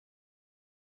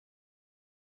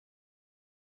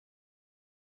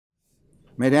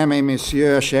Mesdames et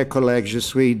Messieurs, chers collègues, je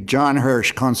suis John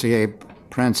Hirsch, conseiller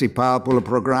principal pour le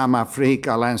programme Afrique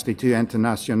à l'Institut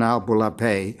international pour la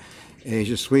paix. Et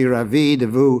je suis ravi de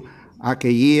vous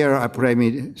accueillir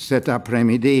cet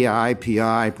après-midi à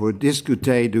IPI pour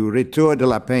discuter du retour de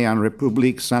la paix en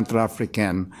République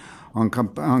centrafricaine en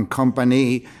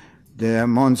compagnie de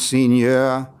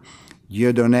Monseigneur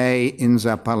Dieudonné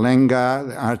Nzapalainga,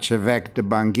 archevêque de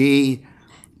Bangui,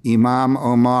 Imam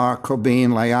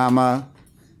Kobine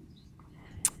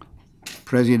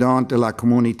président de la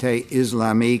communauté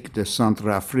islamique de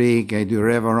Centrafrique, et du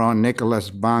Reverend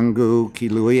Gbangou, qui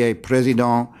lui est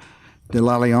président de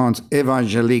l'Alliance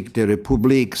évangélique de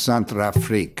République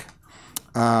Centrafrique.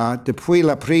 Depuis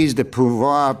la prise de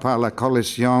pouvoir par la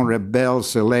coalition rebelle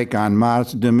SELEC en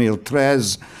mars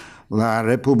 2013, la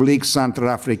République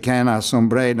centrafricaine a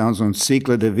sombré dans un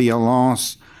cycle de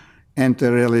violence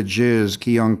interreligieuse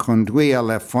qui ont conduit à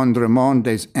l'effondrement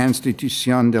des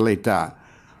institutions de l'État,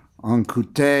 ont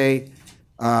coûté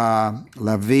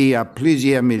la vie à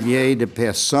plusieurs milliers de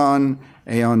personnes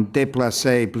et ont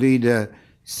déplacé plus de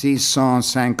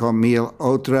 650 000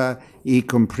 autres, y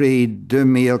compris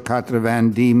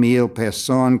 290 000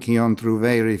 personnes qui ont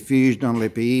trouvé refuge dans les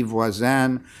pays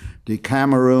voisins du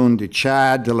Cameroun, du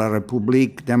Tchad, de la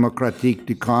République démocratique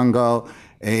du Congo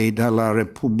et de la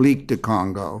République du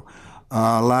Congo.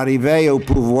 L'arrivée au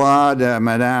pouvoir de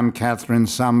Mme Catherine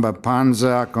Samba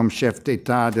Panza comme chef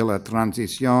d'État de la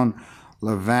transition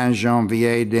le 20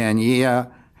 janvier dernier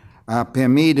a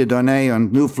permis de donner un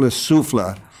nouveau souffle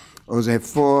aux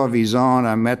efforts visant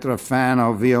à mettre fin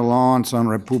aux violences en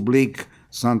République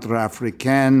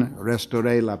centrafricaine,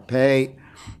 restaurer la paix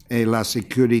et la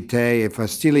sécurité et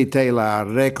faciliter la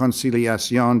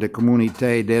réconciliation des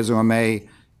communautés désormais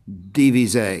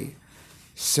divisées.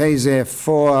 Ces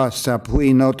efforts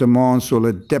s'appuient notamment sur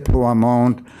le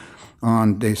déploiement en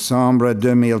décembre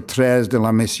 2013 de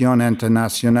la mission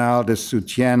internationale de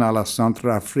soutien à la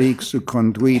Centrafrique sous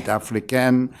conduite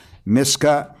africaine,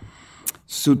 MISCA,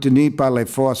 soutenue par les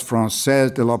forces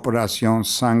françaises de l'opération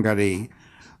Sangari.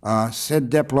 Ce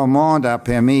déploiement a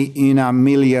permis une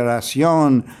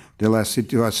amélioration de la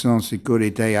situation de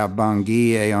sécurité à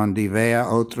Bangui et en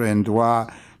divers autres endroits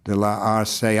de la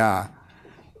RCA.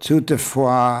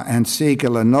 Toutefois, ainsi que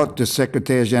la note du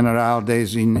secrétaire général des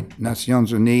Nations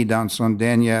Unies dans son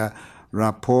dernier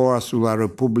rapport sur la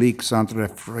République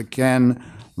centrafricaine,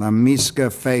 la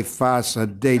MISCA fait face à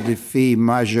des défis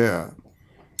majeurs.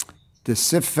 De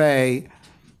ce fait,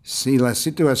 si la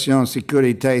situation de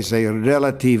sécurité s'est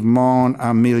relativement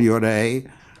améliorée,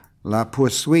 la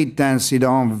poursuite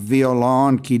d'incidents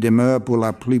violents qui demeurent pour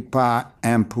la plupart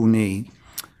impunis,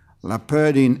 la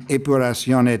peur d'une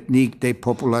épuration ethnique des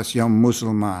populations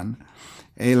musulmanes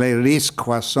et les risques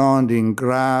croissants d'une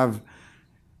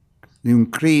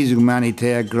crise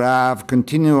humanitaire grave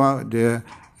continuent de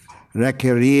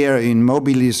requérir une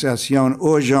mobilisation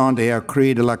urgente et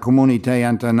accrue de la communauté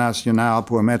internationale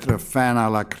pour mettre fin à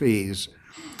la crise.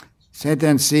 C'est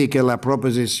ainsi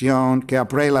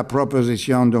qu'après la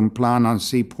proposition d'un plan en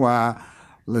 6 points,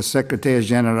 le secrétaire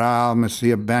général,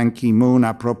 M. Ban Ki-moon,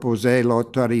 a proposé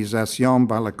l'autorisation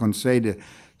par le Conseil de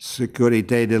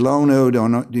sécurité de l'ONU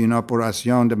d'une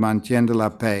opération de maintien de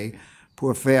la paix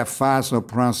pour faire face aux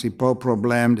principaux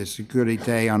problèmes de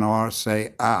sécurité en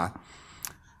RCA.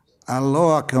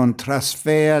 Alors qu'un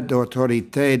transfert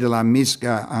d'autorité de la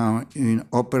MISCA à une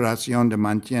opération de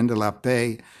maintien de la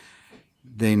paix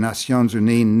des Nations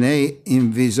Unies n'est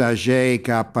envisagé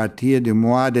qu'à partir du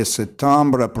mois de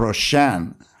septembre prochain,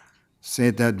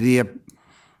 c'est-à-dire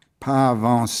pas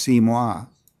avant 6 mois.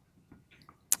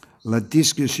 La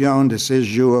discussion de ce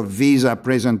jour vise à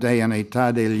présenter un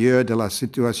état des lieux de la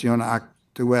situation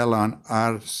actuelle en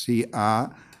RCA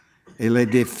et les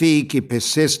défis qui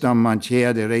persistent en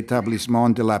matière de rétablissement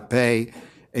de la paix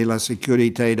et la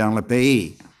sécurité dans le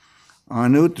pays.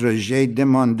 En outre, j'ai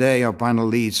demandé aux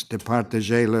panélistes de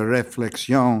partager leurs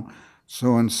réflexions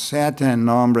sur un certain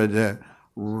nombre de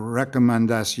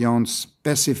recommandations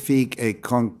spécifiques et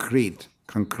concrètes,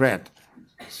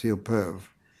 s'ils peuvent,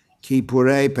 qui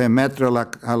pourraient permettre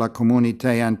à la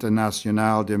communauté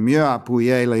internationale de mieux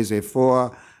appuyer les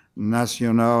efforts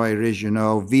nationaux et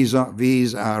régionaux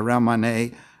visent à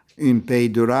ramener une paix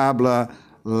durable,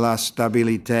 la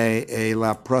stabilité et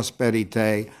la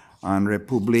prospérité en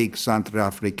République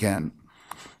centrafricaine.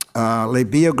 Les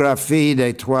biographies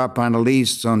des 3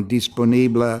 panélistes sont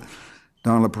disponibles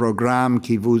dans le programme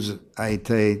qui vous a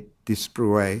été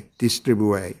distribué.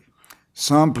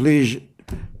 Sans plus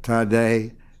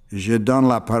tarder, je donne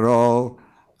la parole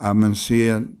à M.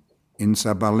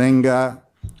 Nzapalainga.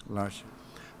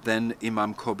 Then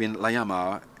Imam Kobine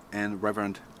and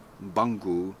Reverend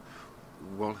Gbangou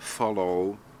will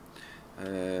follow,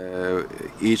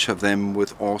 each of them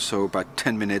with also about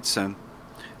 10 minutes,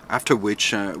 after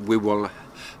which we will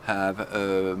have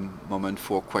a moment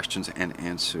for questions and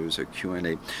answers, a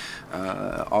Q&A.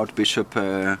 Archbishop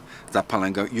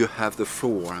Nzapalainga, you have the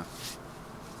floor.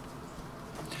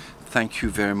 Thank you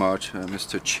very much,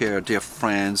 Mr. Chair, dear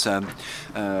friends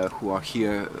who are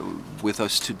here with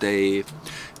us today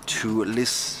to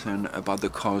listen about the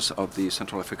cause of the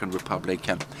Central African Republic.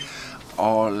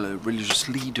 All religious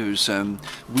leaders,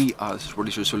 we as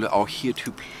religious leaders are here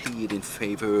to plead in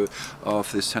favor of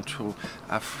the Central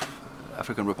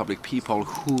African Republic people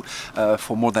who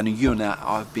for more than a year now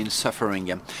have been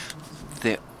suffering.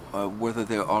 Whether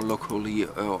they are locally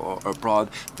or abroad,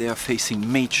 they are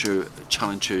facing major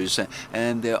challenges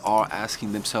and they are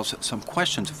asking themselves some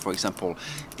questions. For example,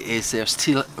 is there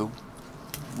still a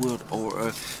world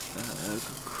or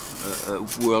a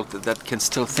world that can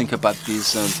still think about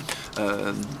these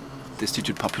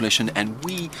destitute population? And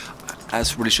we,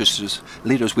 as religious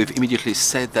leaders, we've immediately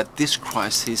said that this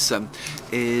crisis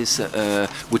is,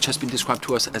 which has been described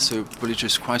to us as a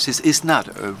religious crisis, is not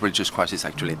a religious crisis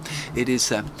actually. It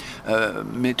is a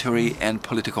military and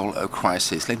political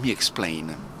crisis. Let me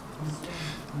explain.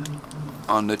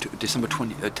 On December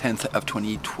 10th of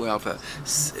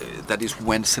 2012, that is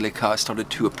when Seleka started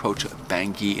to approach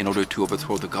Bangui in order to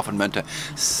overthrow the government.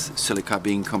 Seleka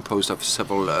being composed of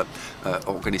several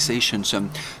organizations.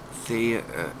 Their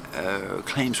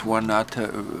claims were not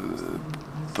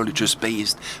religious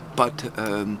based, but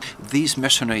these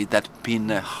mercenaries that have been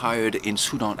hired in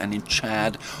Sudan and in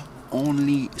Chad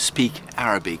only speak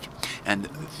Arabic, and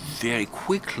very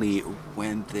quickly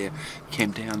when they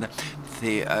came down,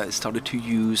 they started to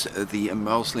use the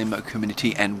Muslim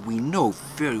community, and we know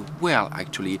very well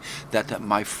actually that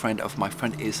my friend of my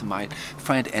friend is my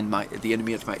friend, and the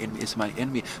enemy of my enemy is my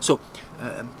enemy. So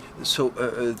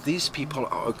these people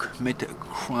are commit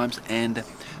crimes, and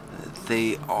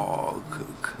they are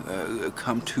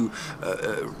come to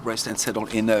rest and settle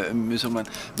in a Muslim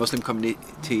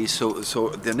community. So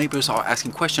the neighbors are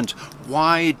asking questions.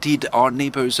 Why did our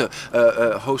neighbors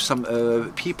host some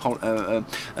people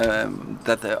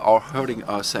that are hurting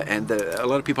us? And a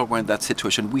lot of people were in that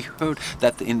situation. We heard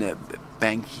that in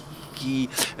Bangui,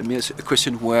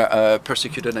 Christians were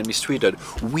persecuted and mistreated.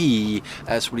 We,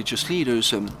 as religious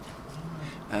leaders,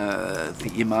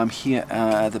 the imam here,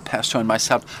 the pastor, and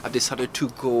myself have decided to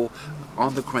go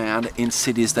on the ground in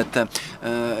cities that,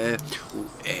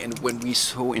 and when we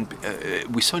saw in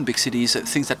big cities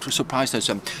things that surprised us.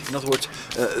 In other words,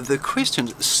 the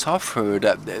Christians suffered.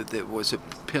 There was a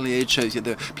pillage.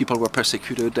 The people were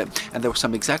persecuted, and there were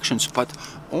some exactions. But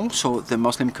also, the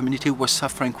Muslim community was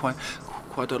suffering quite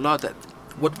a lot.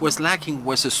 What was lacking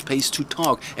was a space to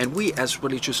talk, and we as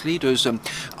religious leaders,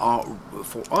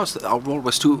 for us, our role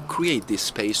was to create this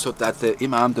space so that the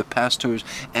imam, the pastors,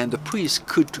 and the priests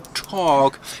could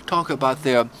talk about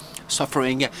their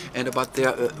suffering and about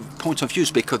their points of view,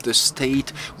 because the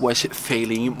state was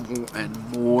failing more and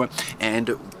more,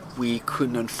 and we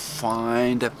couldn't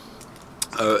find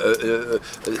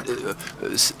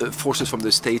forces from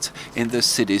the states in the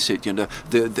cities. You know,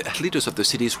 the leaders of the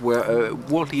cities were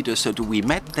world leaders. So we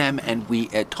met them and we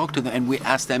talked to them and we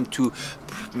asked them to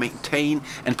maintain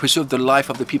and preserve the life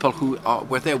of the people who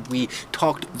were there. We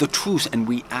talked the truth, and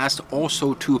we asked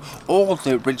also to all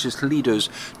the religious leaders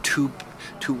to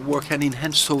work hand in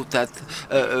hand, so that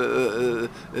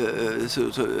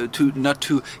not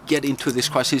to get into this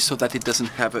crisis, so that it doesn't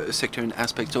have a sectarian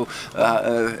aspect. So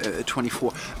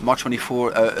March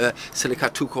 24,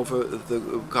 Seleka took over the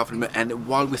government, and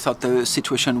while we thought the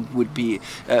situation would be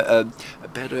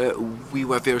better, we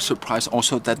were very surprised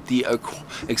also that the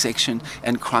exaction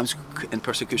and crimes and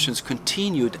persecutions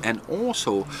continued, and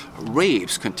also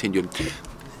rapes continued,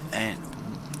 and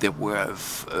there were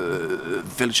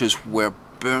villages were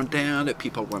burned down,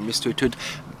 people were mistreated.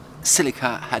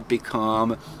 Seleka had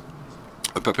become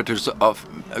a perpetrator of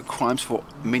crimes for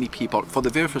many people. For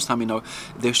the very first time in the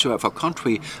history of our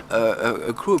country,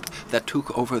 a group that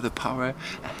took over the power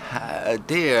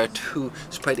dared to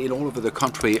spread it all over the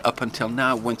country. Up until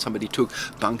now, when somebody took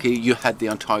Bangui, you had the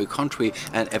entire country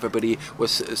and everybody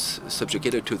was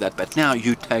subjugated to that. But now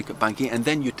you take Bangui and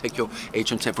then you take your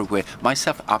agents everywhere.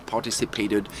 Myself, I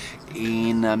participated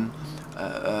in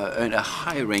a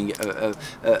hiring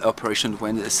operation.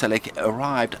 When Selek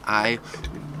arrived, I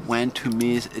went to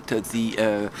meet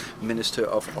the Minister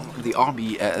of the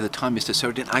Army at the time, Mr.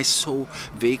 Serdin. I saw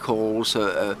vehicles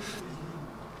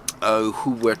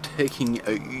who were taking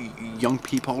young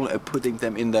people, putting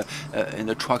them in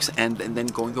the trucks and then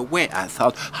going away. I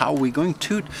thought, how are we going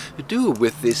to do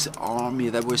with this army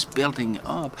that was building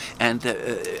up? And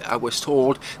I was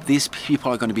told these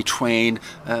people are going to be trained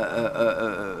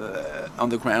on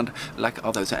the ground like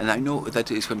others. And I know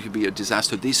that it's going to be a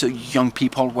disaster. These young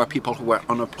people were people who were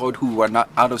unemployed, who were not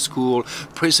out of school,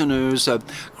 prisoners,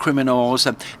 criminals.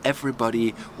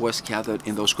 Everybody was gathered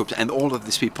in those groups. And all of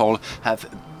these people have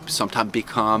sometimes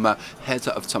become heads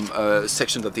of some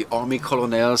sections of the army,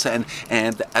 colonels, and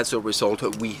as a result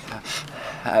we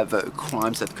have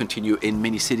crimes that continue in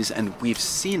many cities, and we've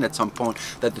seen at some point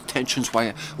that the tensions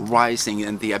were rising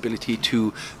and the ability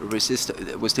to resist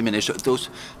was diminished. Those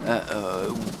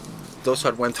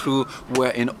that went through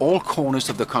were in all corners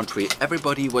of the country.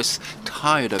 Everybody was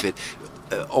tired of it.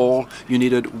 All you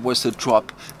needed was a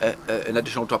drop, an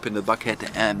additional drop in the bucket,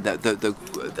 and the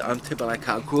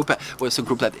Nzapalainga group was a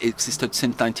group that existed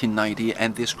since 1990,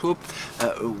 and this group,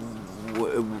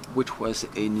 which was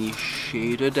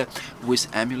initiated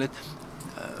with Amulet,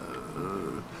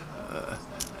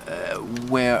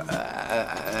 were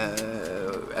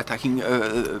attacking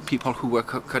people who were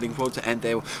cutting roads, and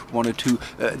they wanted to,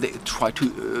 they tried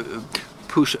to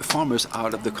push farmers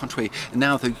out of the country.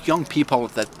 Now the young people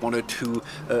that wanted to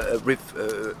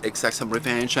exact some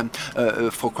revenge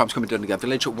for crimes committed in their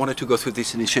village wanted to go through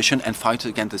this initiation and fight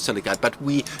against the Seligat. But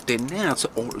we denounce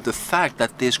the fact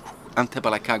that these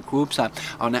Nzapalainga groups are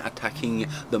now attacking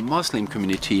the Muslim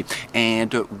community,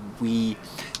 and we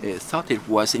thought it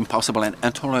was impossible and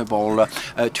intolerable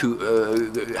to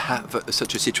have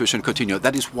such a situation continue.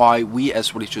 That is why we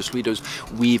as religious leaders,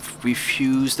 we've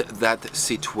refused that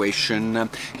situation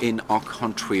in our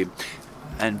country.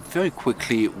 And very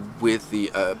quickly, with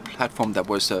the platform that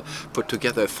was put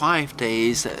together 5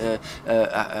 days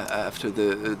after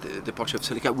the departure of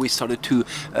Seligat, we started to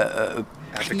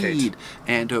plead,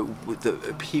 and with the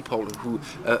people who,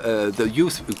 the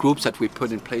youth groups that we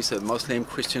put in place, Muslim,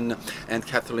 Christian, and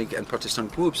Catholic and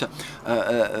Protestant groups,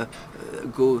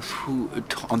 go through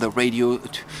on the radio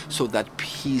so that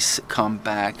peace come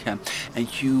back. And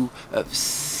you have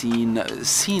seen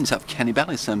scenes of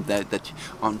cannibalism that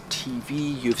on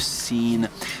TV. You've seen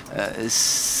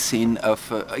scene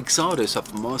of exodus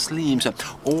of Muslims.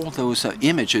 All those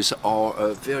images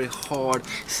are very hard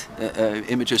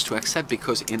images to accept,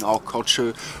 because in our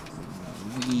culture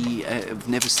we have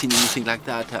never seen anything like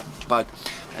that. But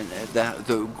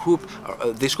the group,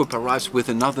 this group arrives with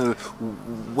another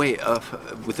way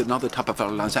of, with another type of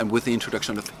violence, and with the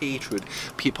introduction of hatred,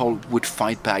 people would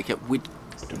fight back. Would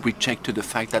rejected the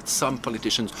fact that some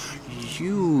politicians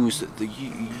use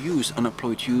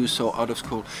unemployed youth or out of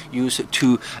school youth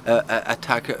to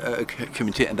attack a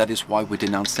community, and that is why we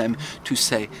denounce them, to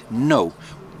say no,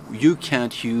 you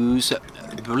can't use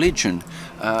religion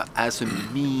as a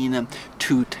mean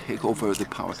to take over the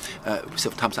power.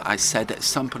 Sometimes I said that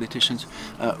some politicians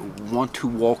want to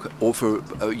walk over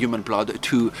human blood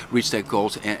to reach their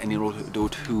goals and in order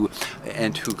to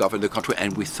govern the country,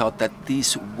 and we thought that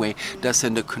this way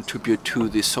doesn't contribute to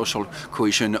the social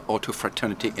cohesion or to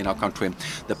fraternity in our country.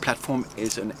 The platform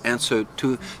is an answer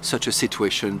to such a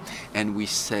situation, and we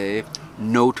say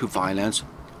no to violence,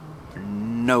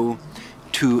 no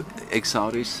to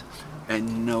exodus,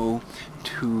 and no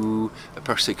to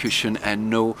persecution, and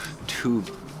no to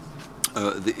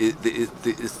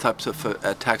the types of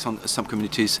attacks on some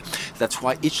communities. That's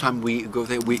why each time we go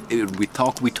there, we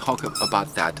talk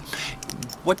about that.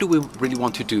 What do we really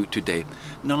want to do today?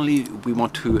 Not only we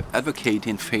want to advocate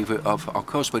in favor of our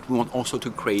cause, but we want also to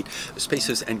create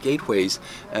spaces and gateways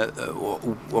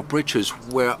or bridges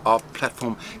where our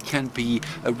platform can be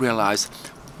realized.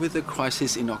 With the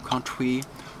crisis in our country,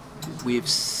 we've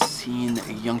seen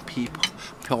young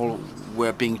people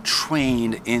were being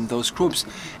trained in those groups,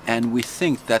 and we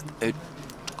think that a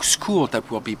school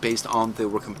that will be based on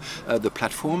the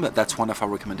platform, that's one of our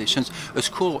recommendations. A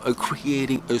school,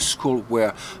 creating a school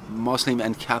where Muslim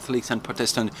and Catholics and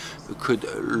Protestant could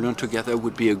learn together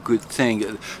would be a good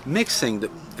thing. Mixing the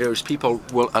various people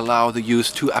will allow the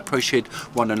youth to appreciate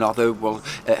one another, will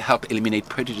help eliminate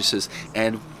prejudices,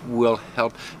 and will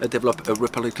help develop a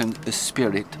Republican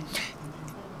spirit.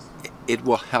 It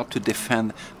will help to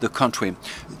defend the country.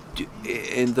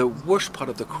 in the worst part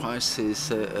of the crisis,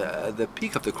 the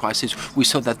peak of the crisis, we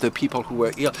saw that the people who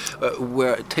were ill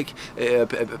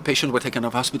patients were taken to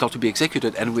hospital to be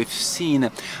executed, and we've seen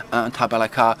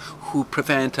Nzapalainga who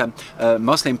prevent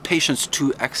Muslim patients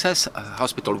to access a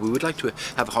hospital. We would like to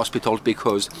have hospitals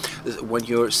because when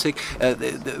you're sick,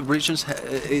 the religion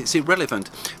is irrelevant.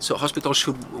 So hospitals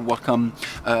should welcome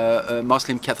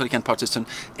Muslim, Catholic, and Protestant,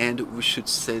 and we should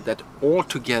say that all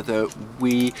together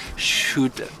we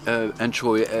should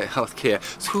enjoy healthcare.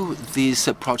 Through this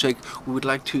project, we would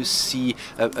like to see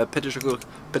a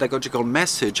pedagogical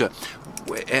message, a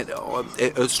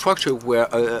structure where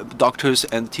doctors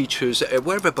and teachers,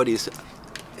 where everybody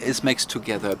is mixed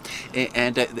together,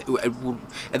 and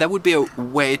that would be a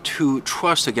way to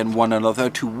trust again one another,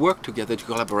 to work together, to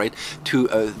collaborate, to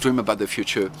dream about the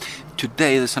future.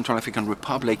 Today, the Central African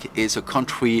Republic is a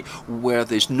country where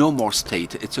there's no more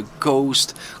state. It's a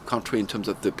ghost country in terms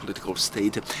of the political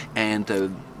state, and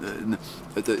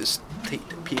the state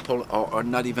people are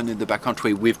not even in the back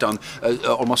country. We've done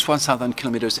almost 1,000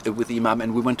 kilometers with the Imam,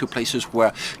 and we went to places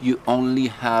where you only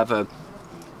have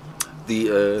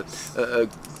the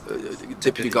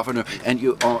deputy governor, and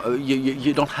you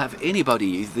don't have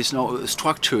anybody. There's no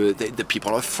structure. The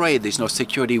people are afraid. There's no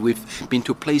security. We've been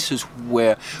to places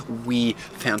where we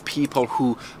found people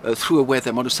who threw away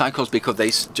their motorcycles because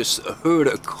they just heard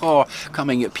a car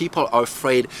coming. People are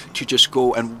afraid to just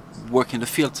go and work in the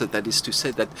field. So that is to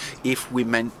say that if we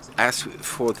ask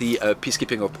for the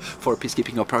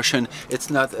peacekeeping operation, it's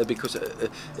not because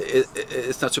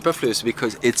it's not superfluous,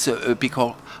 because it's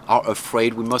people are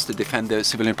afraid. We must defend the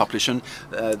civilian population.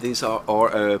 These are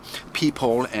our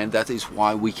people, and that is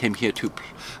why we came here to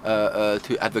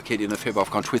advocate in favor of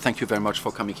country. Thank you very much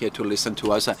for coming here to listen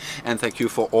to us, and thank you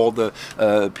for all the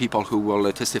people who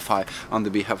will testify on the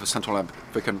behalf of Central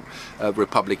African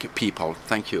Republic people.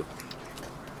 Thank you.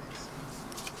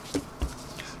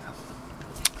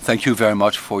 Thank you very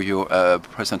much for your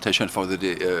presentation, for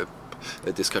the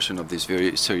discussion of these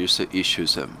very serious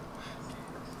issues.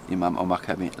 Imam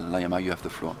Kobine, you have the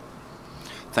floor.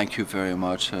 Thank you very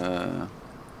much,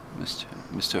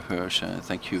 Mr. Hirsch.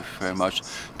 Thank you very much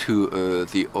to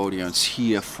the audience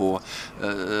here for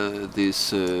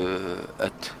this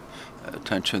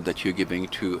attention that you're giving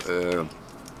to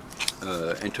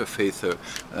interfaith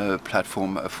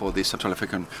platform for the Central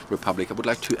African Republic. I would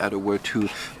like to add a word to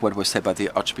what was said by the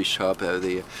Archbishop.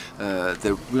 The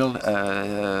real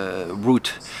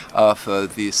root of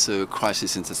this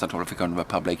crisis in the Central African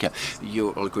Republic.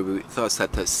 You all agree with us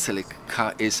that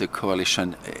Seleka is a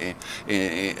coalition.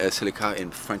 Seleka in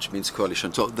French means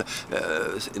coalition. So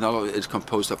in all, it's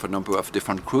composed of a number of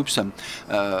different groups, and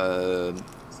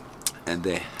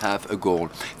they have a goal.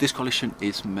 This coalition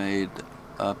is made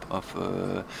up of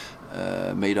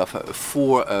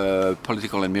four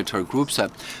political and military groups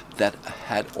that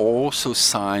had also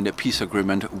signed a peace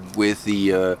agreement with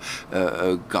the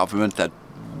government that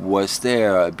was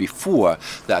there before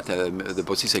that, the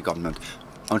Bosise government.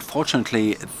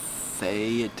 Unfortunately,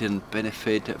 they didn't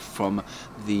benefit from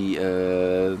the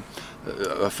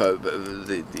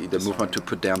movement to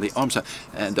put down the arms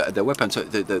and the weapons.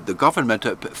 The government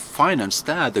financed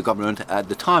that. The government at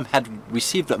the time had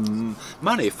received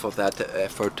money for that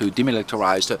effort to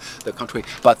demilitarize the country,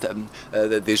 but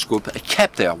this group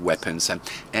kept their weapons,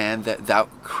 and that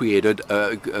created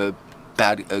a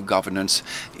bad governance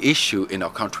issue in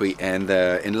our country. And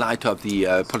in light of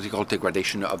the political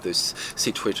degradation of this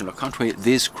situation in our country,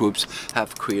 these groups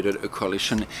have created a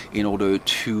coalition in order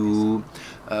to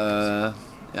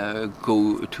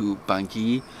go to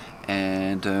Bangui,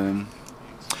 and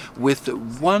with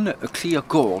one clear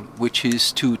goal, which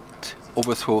is to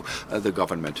overthrow the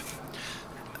government.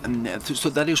 And so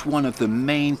that is one of the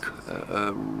main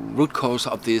root cause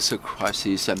of this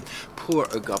crisis, poor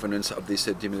governance of this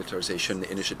demilitarization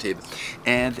initiative,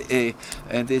 and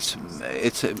it's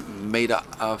made up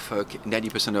of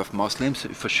 90% of Muslims.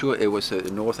 For sure, it was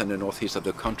the north and the northeast of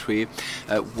the country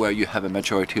where you have a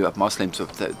majority of Muslims.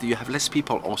 You have less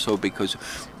people also, because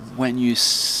when you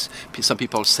some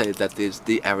people say that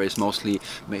the area is mostly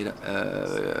made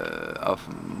of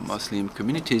Muslim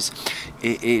communities,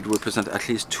 it represents at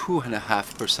least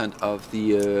 2.5% of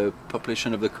the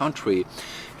population of the country,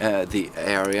 the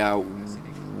area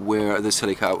where the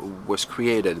Seleka was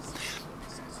created.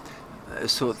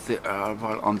 So the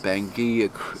arrival on Bangui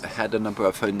had a number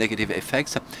of negative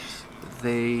effects.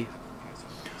 They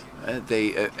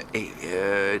they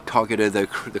targeted the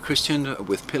Christian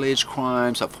with pillage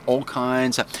crimes of all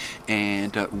kinds,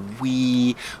 and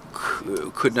we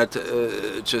could not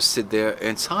just sit there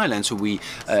in silence. We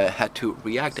had to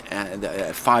react, and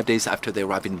 5 days after they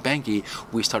arrived in Bangui,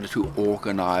 we started to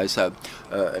organize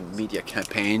media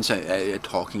campaigns,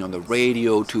 talking on the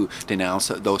radio to denounce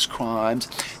those crimes,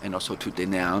 and also to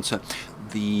denounce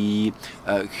the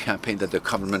campaign that the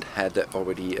government had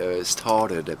already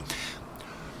started.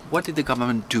 What did the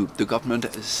government do? The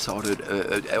government started,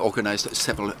 organized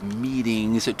several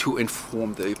meetings to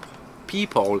inform the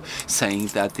people, saying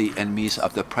that the enemies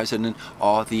of the president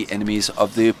are the enemies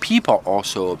of the people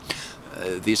also.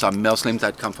 These are Muslims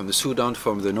that come from the Sudan,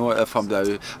 from the North, from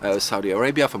the Saudi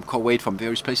Arabia, from Kuwait, from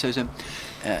various places, and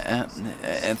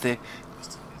they.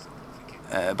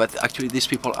 But actually, these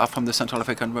people are from the Central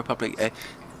African Republic,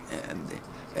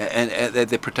 and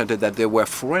they pretended that they were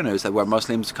foreigners, that were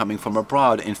Muslims coming from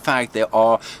abroad. In fact, they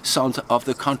are sons of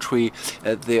the country.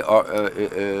 They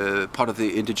are part of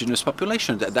the indigenous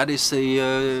population. That is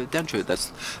a danger.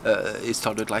 It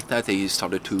started like that. They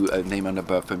started to name a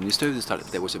number of ministers.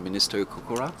 There was a minister,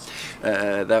 Kokora,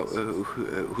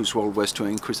 whose role was to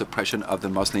increase the pressure of the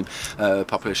Muslim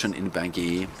population in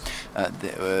Bangui.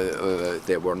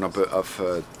 There were a number of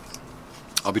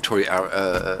arbitrary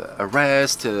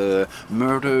arrests,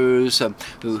 murders,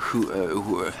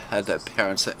 who had their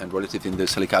parents and relatives in the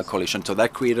Seleka coalition. So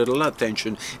that created a lot of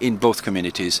tension in both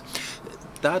communities.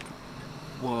 That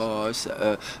was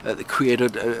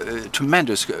created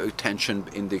tremendous tension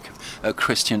in the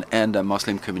Christian and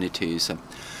Muslim communities.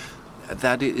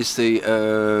 That is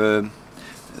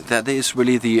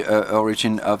really the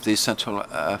origin of the Central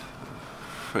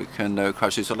African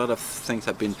crisis. A lot of things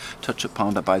have been touched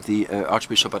upon by the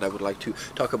Archbishop, but I would like to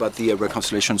talk about the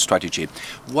reconciliation strategy.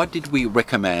 What did we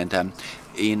recommend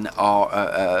in our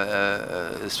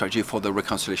strategy for the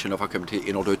reconciliation of our community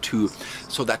in order to,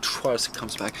 so that trust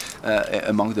comes back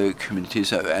among the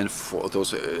communities and for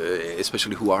those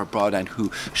especially who are abroad and who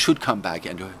should come back?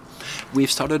 And we've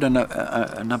started a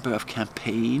number of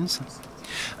campaigns.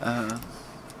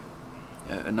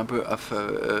 A number of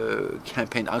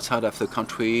campaigns outside of the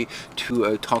country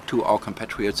to talk to our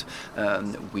compatriots.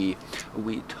 We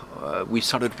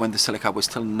started when the Seleka was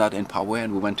still not in power,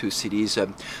 and we went to cities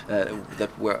that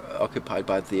were occupied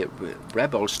by the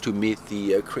rebels to meet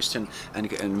the Christian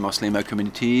and Muslim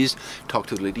communities, talk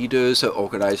to the leaders,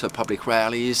 organize public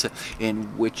rallies in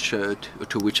which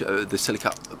to which the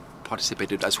Seleka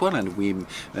participated as well, and we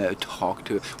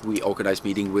we organized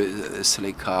meetings with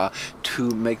Seleka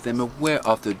to make them aware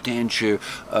of the danger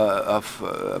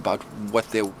about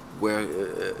what they were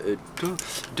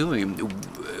doing.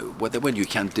 When you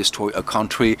can't destroy a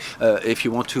country if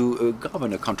you want to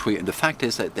govern a country, and the fact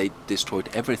is that they destroyed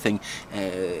everything.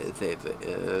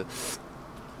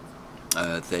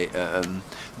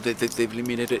 They've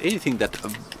eliminated anything that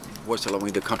was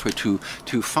allowing the country to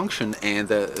function,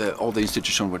 and all the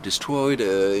institutions were destroyed,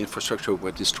 infrastructure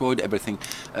were destroyed, everything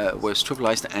was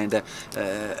trivialized, and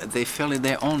they fell in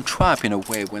their own trap in a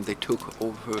way when they took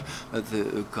over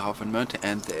the government,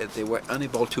 and they were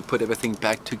unable to put everything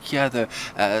back together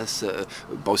as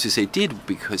Bozizé did,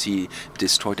 because he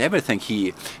destroyed everything.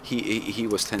 He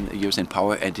was 10 years in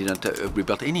power and didn't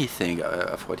rebuild anything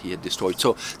of what he had destroyed.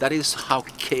 So that is how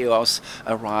chaos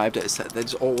arrived.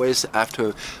 That's always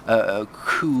after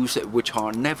coups, which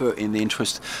are never in the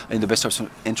best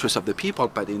interest of the people,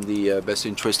 but in the best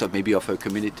interest of maybe of a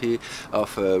community,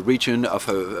 of a region, of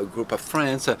a group of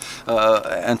friends,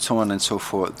 and so on and so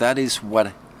forth. That is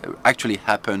what actually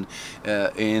happened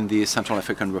in the Central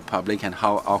African Republic and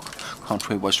how our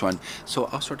country was run. So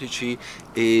our strategy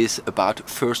is about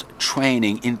first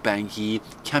training in Bangui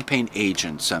campaign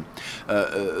agents,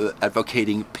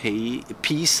 advocating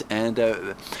peace and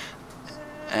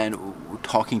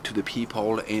talking to the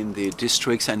people in the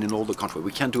districts and in all the country.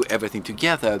 We can't do everything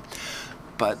together,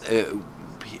 but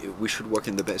we should work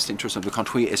in the best interest of the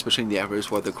country, especially in the areas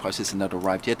where the crisis has not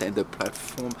arrived yet. And the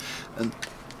platform,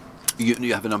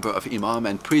 you have a number of imams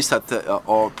and priests that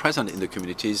are present in the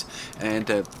communities,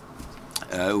 and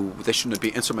they shouldn't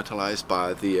be instrumentalized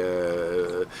by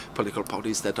the political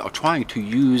parties that are trying to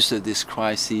use this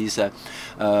crisis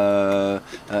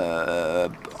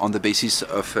on the basis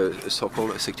of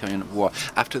so-called sectarian war.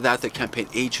 After that, the campaign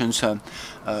agents are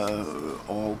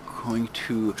going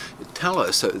to tell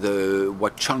us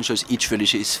what challenges each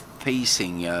village is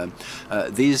facing.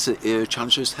 These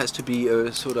challenges has to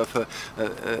be sort of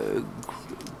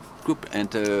grouped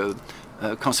and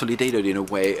consolidated in a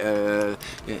way.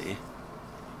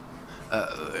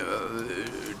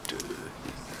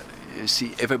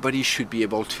 see, everybody should be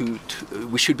able to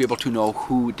we should be able to know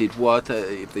who did what,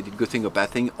 if they did good thing or bad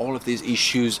thing. All of these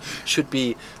issues should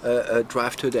be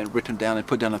drafted and written down and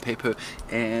put down on paper,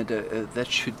 and that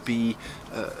should be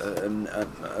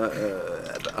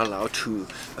allowed to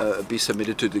be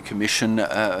submitted to the commission,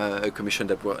 a commission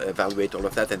that will evaluate all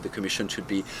of that, and the commission should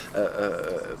be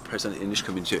present in each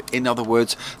community. In other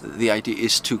words, the idea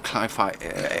is to clarify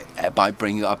by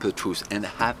bringing up the truth, and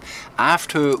have,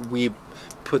 after we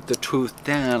put the truth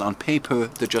down on paper,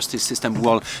 the justice system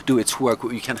will do its work.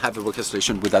 You can have a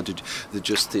reconciliation without the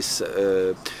justice,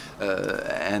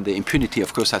 and the impunity,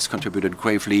 of course, has contributed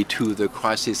gravely to the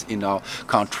crisis in our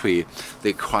country.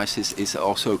 The crisis is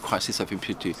also a crisis of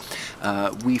impunity.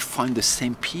 We find the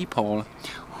same people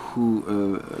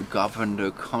who govern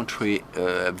the country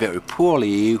very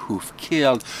poorly, who've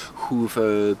killed,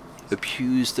 who've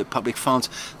abused the public funds.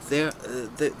 They're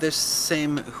the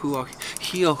same who are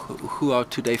here, who are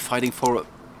today fighting for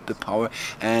the power,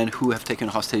 and who have taken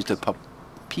hostage the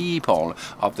people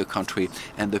of the country.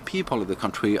 And the people of the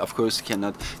country, of course,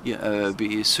 cannot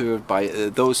be served by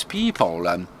those people.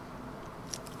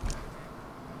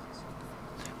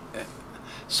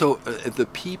 So the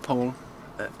people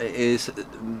is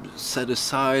set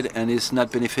aside and is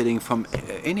not benefiting from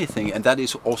anything, and that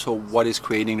is also what is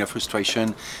creating the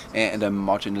frustration and the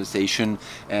marginalization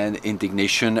and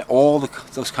indignation, all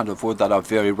those kind of words that are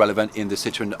very relevant in the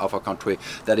situation of our country.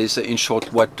 That is, in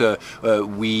short, what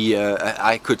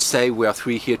I could say. We are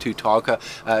three here to talk.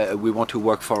 We want to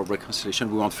work for reconciliation.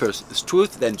 We want first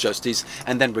truth, then justice,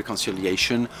 and then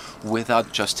reconciliation.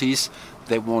 Without justice,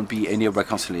 there won't be any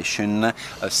reconciliation,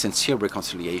 a sincere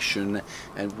reconciliation,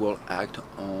 and we'll act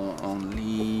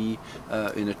only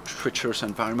in a treacherous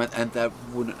environment, and that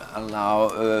wouldn't allow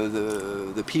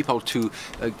the people to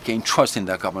gain trust in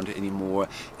their government anymore,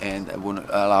 and wouldn't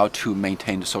allow to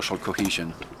maintain the social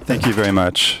cohesion. Thank you very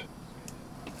much.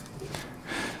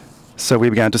 So we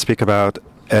began to speak about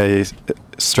a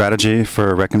strategy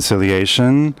for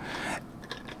reconciliation,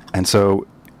 and so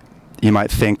you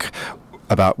might think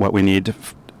about what we need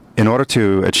in order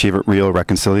to achieve real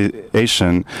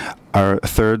reconciliation. Our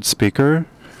third speaker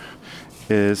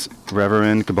is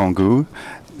Reverend Gbangou.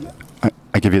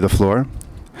 I give you the floor.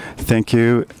 Thank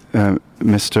you,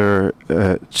 Mr.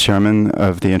 Chairman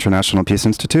of the International Peace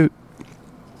Institute.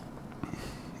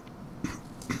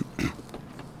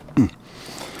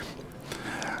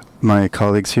 My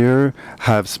colleagues here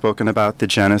have spoken about the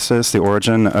genesis, the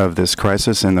origin of this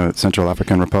crisis in the Central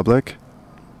African Republic.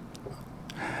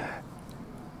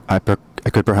 I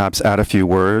could perhaps add a few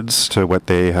words to what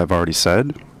they have already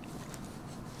said.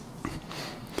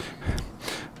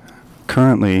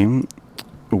 Currently,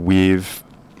 we've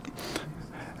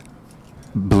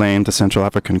blamed the Central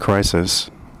African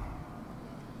crisis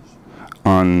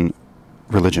on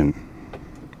religion.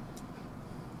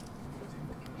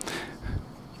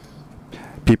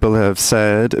 People have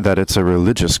said that it's a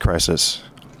religious crisis.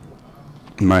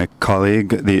 My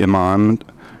colleague, the Imam,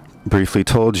 briefly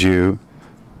told you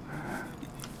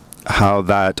how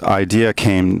that idea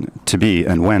came to be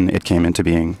and when it came into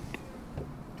being.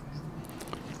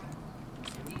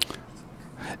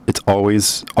 It's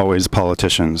always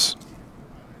politicians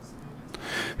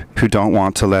who don't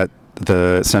want to let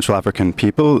the Central African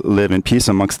people live in peace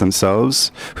amongst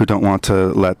themselves, who don't want to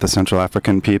let the Central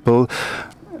African people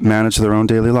manage their own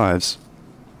daily lives.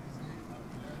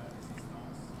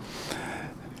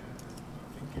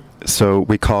 So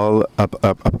we call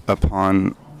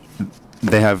upon,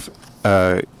 they have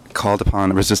called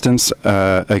upon resistance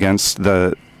against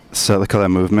the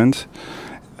Selekala movement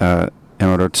in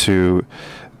order to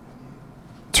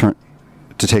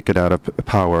take it out of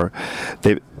power.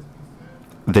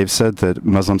 They've said that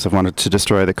Muslims have wanted to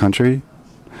destroy the country,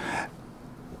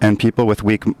 and people with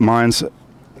weak minds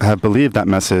have believed that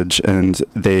message, and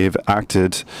they've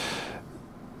acted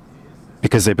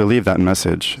because they believe that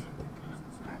message.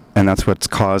 And that's what's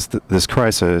caused this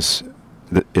crisis.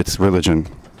 It's religion.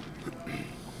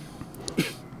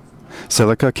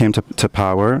 Seleka came to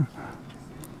power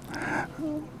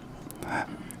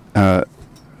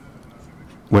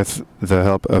with the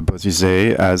help of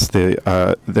Bozizé, as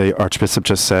the Archbishop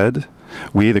just said.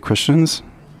 We, the Christians,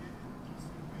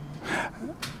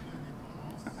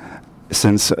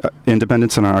 since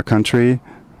independence in our country,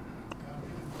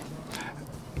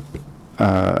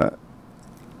 have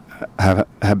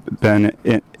been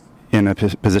in a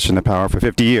position of power for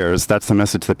 50 years. That's the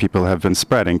message that people have been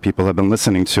spreading. People have been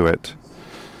listening to it.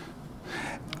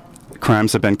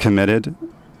 Crimes have been committed,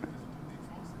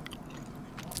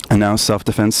 and now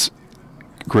self-defense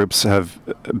groups have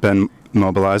been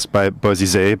mobilized by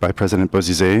Bozizé, by President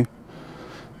Bozizé.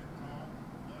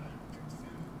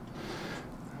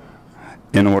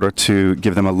 in order to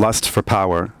give them a lust for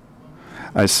power.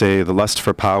 I say the lust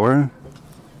for power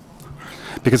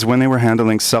because when they were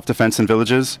handling self-defense in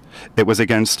villages, it was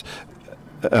against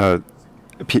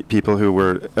people who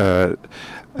were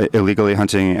illegally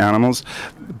hunting animals.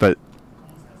 But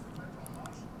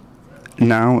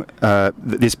now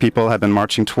these people have been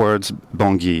marching towards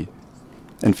Bangui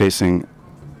and facing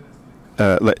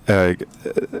they've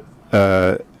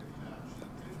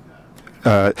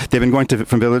been going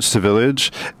from village to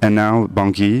village, and now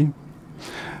Bangui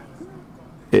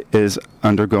is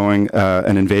undergoing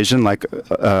an invasion, like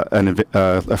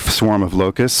a swarm of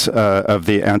locusts of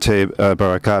the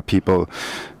anti-Baraka people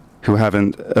who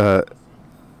haven't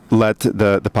let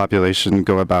the population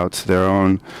go about their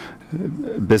own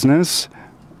business.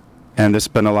 And there's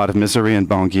been a lot of misery in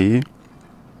Bangui.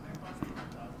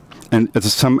 And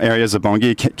some areas of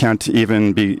Bangui can't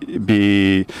even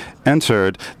be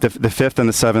entered. The 5th and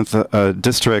the 7th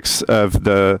districts of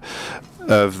the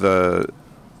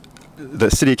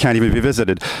city can't even be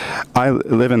visited. I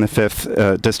live in the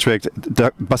 5th district.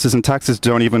 Buses and taxis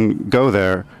don't even go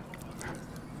there.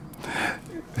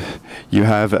 You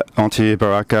have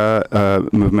anti-Baraka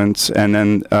movements and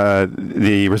then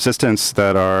the resistance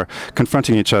that are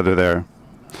confronting each other there.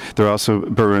 There are also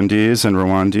Burundis and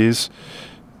Rwandese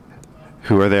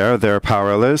who are there. They're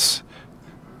powerless.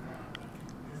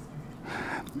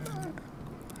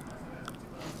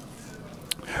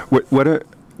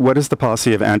 What is the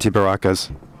policy of anti-Barakas?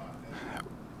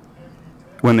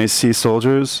 When they see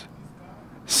soldiers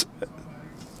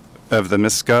of the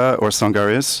Miska or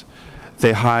Sangaris,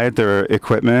 they hide their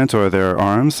equipment or their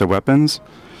arms, their weapons.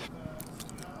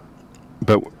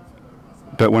 But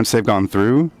once they've gone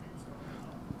through,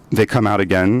 they come out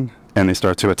again and they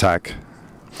start to attack.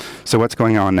 So what's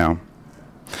going on now?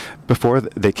 Before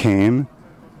they came,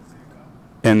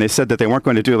 and they said that they weren't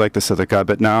going to do like the Sadaka,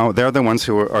 but now they're the ones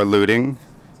who are looting,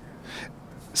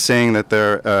 saying that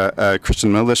they're a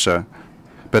Christian militia,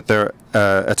 but they're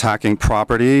attacking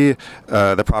property,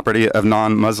 the property of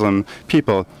non-Muslim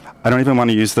people. I don't even want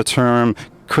to use the term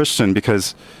Christian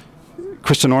because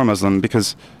Christian or Muslim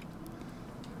because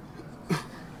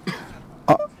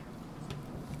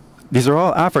these are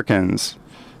all Africans.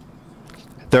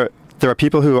 There are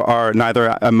people who are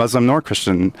neither a Muslim nor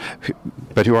Christian,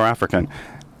 but who are African.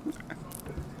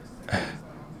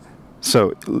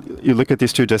 So you look at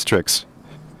these two districts,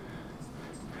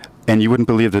 and you wouldn't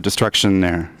believe the destruction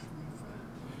there.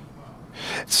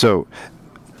 So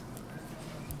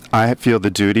I feel the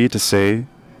duty to say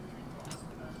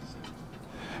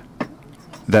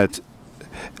that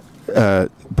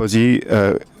Bozi,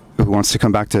 who wants to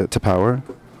come back to power,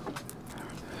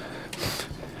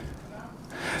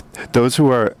 those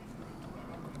who are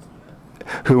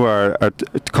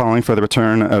calling for the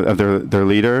return of their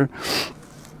leader,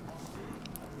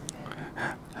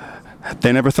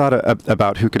 they never thought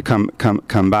about who could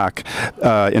come back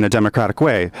in a democratic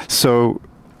way. So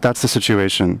that's the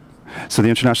situation. So the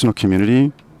international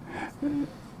community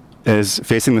is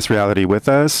facing this reality with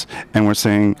us, and we're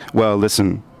saying, well,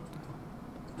 listen.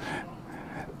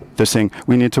 They're saying,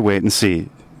 we need to wait and see.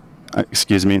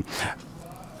 Excuse me.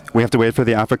 We have to wait for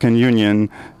the African Union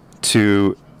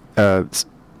to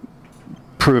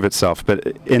prove itself. But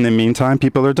in the meantime,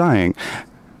 people are dying.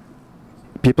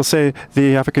 People say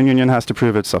the African Union has to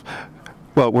prove itself.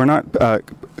 Well, we're not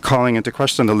calling into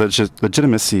question the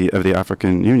legitimacy of the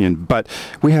African Union, but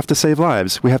we have to save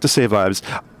lives. We have to save lives.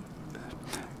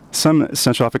 Some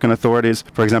Central African authorities,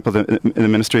 for example, the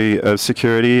Ministry of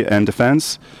Security and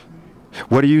Defense,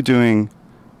 what are you doing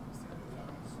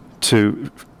to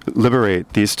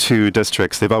liberate these two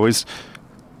districts? They've always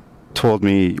told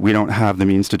me we don't have the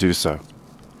means to do so.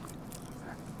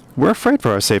 We're afraid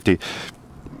for our safety.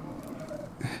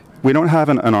 We don't have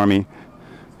an army.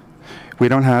 We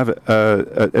don't have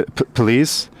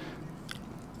police.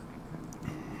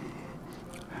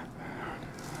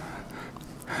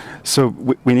 So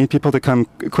we need people to come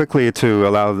quickly to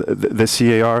allow the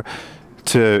CAR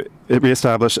to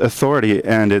reestablish authority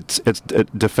and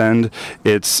defend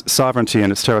its sovereignty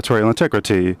and its territorial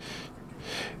integrity.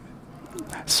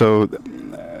 So,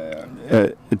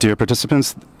 dear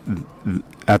participants,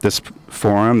 at this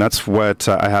forum, that's what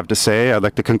I have to say. I'd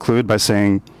like to conclude by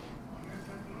saying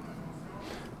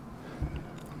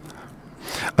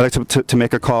I'd like to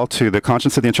make a call to the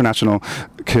conscience of the international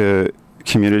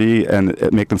community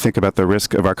and make them think about the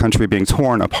risk of our country being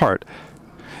torn apart.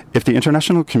 If the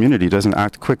international community doesn't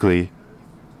act quickly,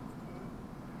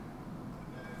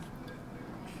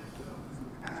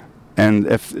 and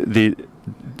if the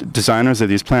designers of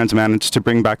these plans manage to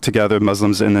bring back together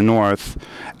Muslims in the north,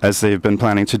 as they've been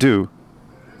planning to do,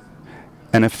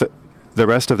 and if the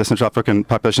rest of the Central African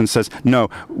population says, no,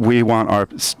 we want our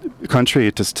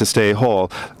country to stay whole.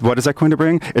 What is that going to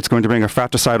bring? It's going to bring a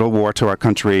fratricidal war to our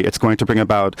country. It's going to bring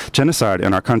about genocide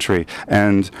in our country.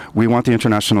 And we want the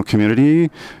international community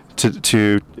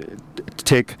to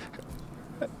take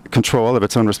control of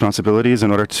its own responsibilities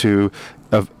in order to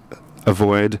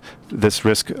avoid this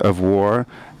risk of war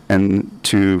and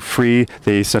to free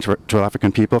the Central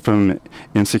African people from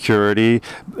insecurity,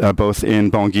 both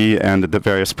in Bangui and the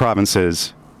various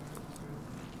provinces.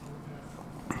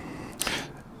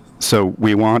 So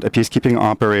we want a peacekeeping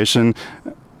operation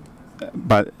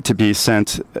to be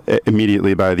sent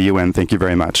immediately by the UN. Thank you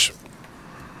very much.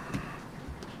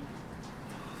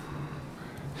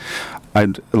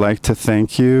 I'd like to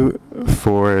thank you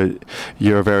for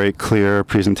your very clear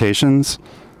presentations.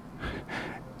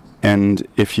 And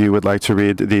if you would like to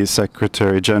read the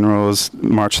Secretary General's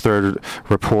March 3rd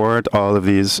report, all of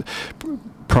these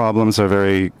problems are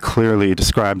very clearly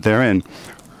described therein.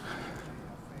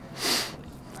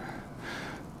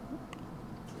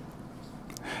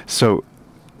 So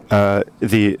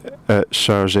the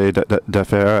Chargé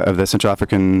d'Affaires of the Central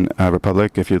African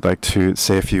Republic, if you'd like to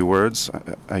say a few words,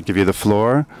 I give you the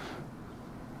floor,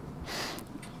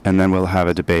 and then we'll have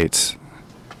a debate.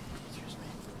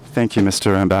 Thank you,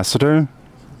 Mr. Ambassador.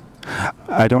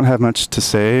 I don't have much to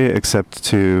say except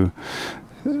to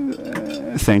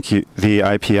thank you, the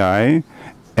IPI,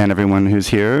 and everyone who's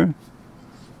here.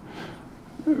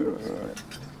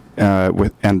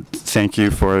 And thank you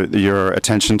for your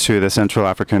attention to the Central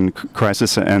African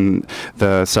crisis and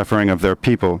the suffering of their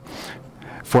people.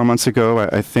 4 months ago,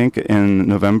 I think in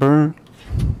November,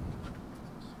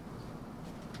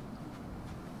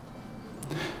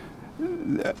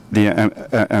 the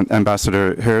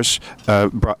Ambassador Hirsch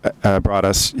brought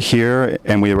us here,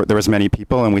 and there was many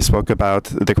people, and we spoke about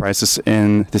the crisis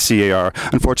in the CAR.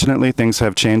 Unfortunately, things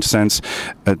have changed since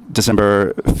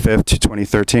December 5th,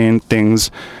 2013.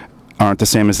 Things aren't the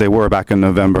same as they were back in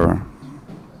November.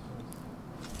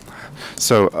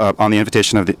 So on the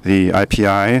invitation of the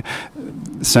IPI,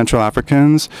 Central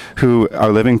Africans who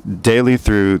are living daily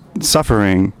through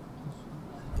suffering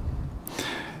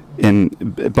in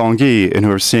Bangui and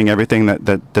who are seeing everything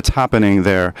that's happening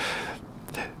there.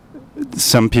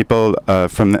 Some people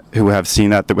who have seen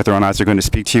that with their own eyes are going to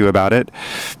speak to you about it.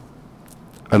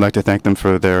 I'd like to thank them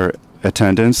for their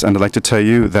attendance, and I'd like to tell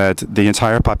you that the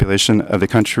entire population of the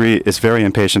country is very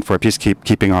impatient for a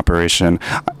peacekeeping operation.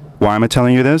 Why am I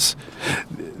telling you this?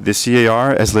 The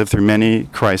CAR has lived through many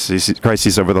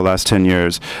crises over the last 10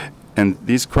 years, and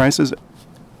these crises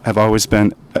have always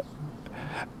been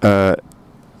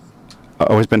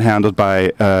handled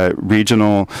by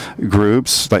regional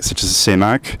groups such as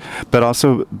CEMAC, but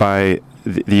also by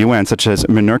the UN, such as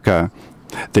MINURCA,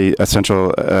 the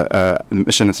Central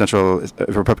Mission in Central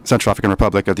African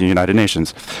Republic of the United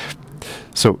Nations.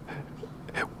 So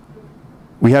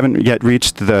we haven't yet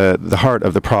reached the heart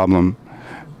of the problem.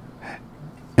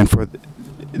 And for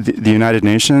the United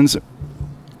Nations,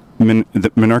 the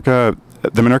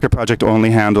MINURCA project only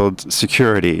handled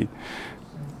security.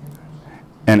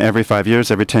 And every 5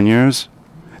 years, every 10 years,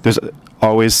 there's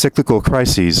always cyclical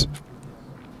crises.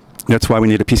 That's why we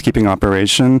need a peacekeeping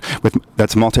operation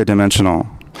that's multidimensional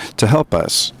to help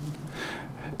us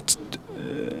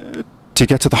to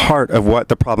get to the heart of what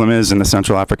the problem is in the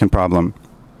Central African problem.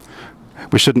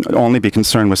 We shouldn't only be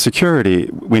concerned with security.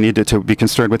 We need to be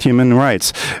concerned with human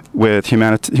rights, with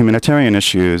humanitarian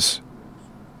issues,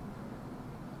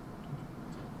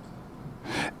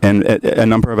 and a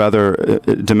number of other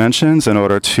dimensions in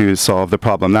order to solve the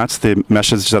problem. That's the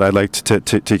message that I'd like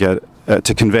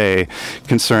to convey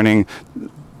concerning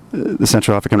the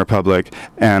Central African Republic,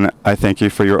 and I thank you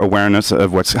for your awareness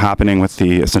of what's happening with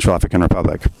the Central African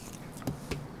Republic.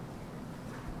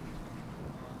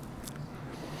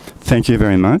 Thank you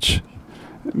very much.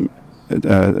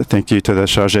 Thank you to the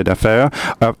Chargé d'Affaires.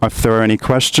 If there are any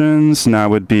questions, now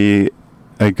would be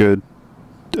a good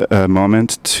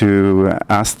moment to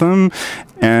ask them.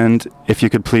 And if you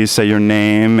could please say your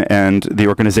name and the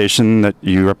organization that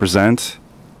you represent.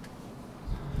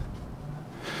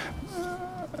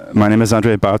 My name is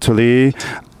Andre Bartoli.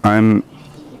 I'm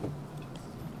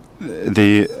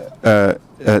the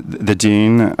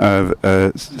dean of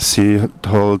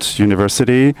Seahold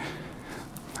University.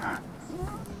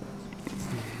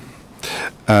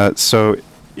 So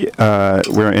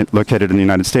we're located in the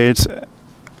United States.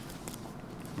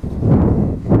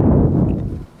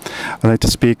 I'd like to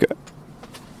speak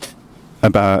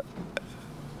about,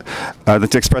 I'd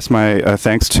like to express my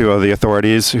thanks to the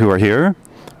authorities who are here.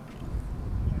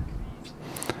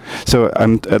 So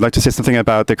I'd like to say something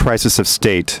about the crisis of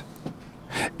state.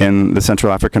 in the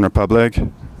Central African Republic.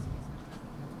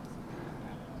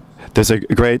 There's a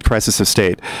great crisis of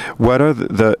state. What are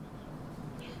the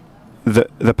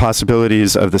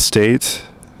possibilities of the state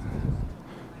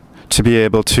to be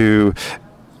able to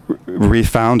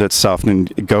refound itself and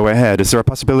go ahead? Is there a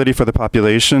possibility for the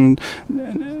population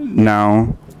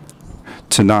now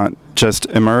to not just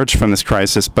emerge from this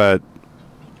crisis, but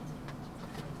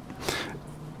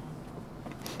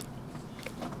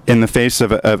in the face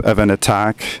of an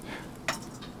attack,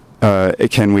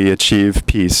 can we achieve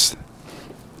peace?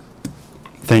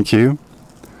 Thank you.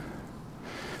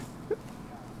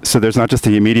 So there's not just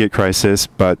the immediate crisis,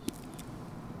 but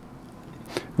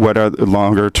what are the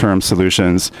longer-term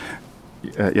solutions?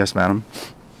 Yes, madam.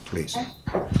 Please.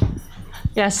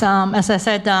 Yes, as I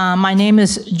said, my name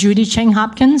is Judy Cheng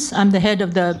Hopkins. I'm the head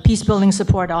of the Peace Building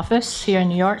Support Office here in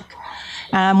New York.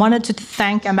 I wanted to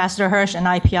thank Ambassador Hirsch and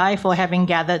IPI for having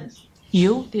gathered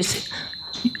you, this,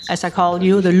 as I call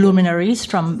you, the luminaries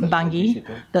from Bangui,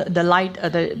 the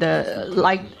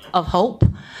light of hope.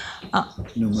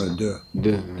 Numéro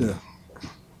 2.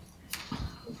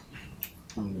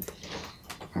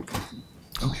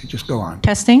 Okay, just go on.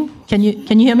 Testing. Can you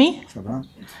hear me? Ça va?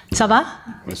 Ça va?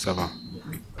 Oui, ça va.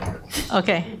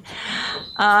 Okay.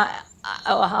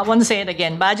 I want to say it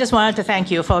again, but I just wanted to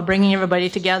thank you for bringing everybody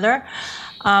together.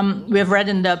 We've read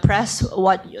in the press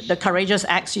what the courageous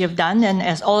acts you have done, and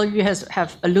as all of you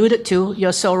have alluded to,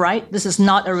 you're so right. This is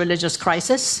not a religious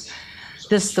crisis.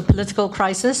 This is the political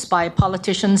crisis by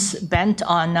politicians bent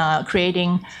on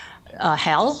creating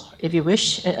hell, if you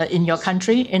wish, in your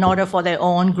country in order for their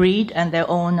own greed and their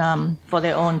own for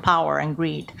their own power and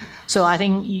greed. So I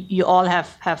think you all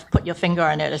have put your finger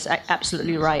on it. It's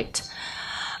absolutely right.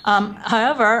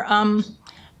 However,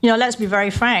 let's be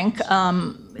very frank.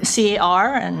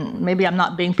 CAR, and maybe I'm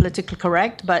not being politically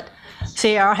correct, but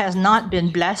CAR has not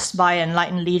been blessed by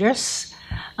enlightened leaders.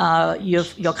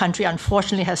 Your country,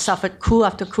 unfortunately, has suffered coup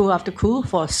after coup after coup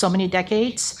for so many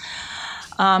decades.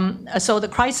 So the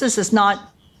crisis is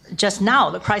not just now.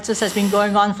 The crisis has been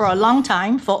going on for a long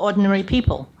time for ordinary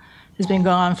people. It's been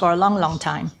going on for a long, long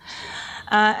time.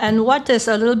 And what is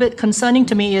a little bit concerning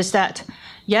to me is that,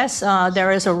 yes,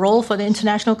 there is a role for the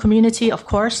international community, of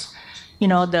course,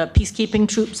 the peacekeeping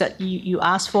troops that you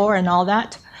asked for and all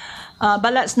that.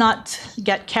 But let's not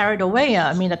get carried away.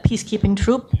 I mean, a peacekeeping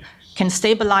troop can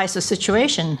stabilize the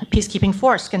situation. A peacekeeping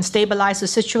force can stabilize the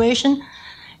situation.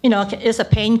 It's a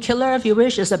painkiller, if you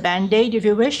wish, it's a Band-Aid, if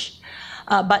you wish.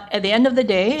 But at the end of the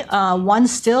day, one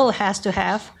still has to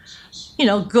have,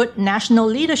 good national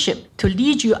leadership to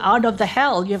lead you out of the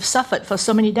hell you've suffered for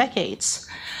so many decades.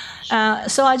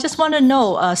 So I just want to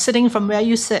know, sitting from where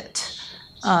you sit,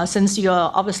 since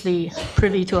you're obviously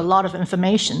privy to a lot of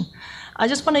information, I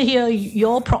just want to hear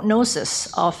your prognosis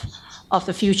of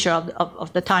the future,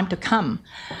 of the time to come,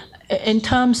 in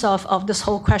terms of this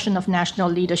whole question of national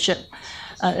leadership,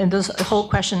 and this whole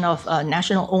question of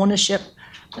national ownership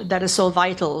that is so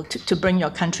vital to bring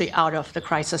your country out of the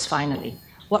crisis finally.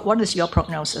 What is your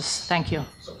prognosis? Thank you.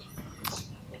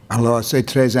 Alors, c'est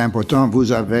très important.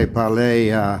 Vous avez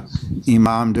parlé,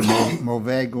 Imam, de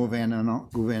mauvaise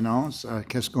gouvernance.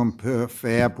 Qu'est-ce qu'on peut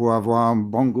faire pour avoir une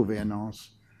bonne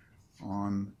gouvernance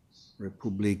en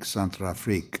République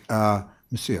Centrafrique?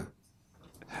 Monsieur.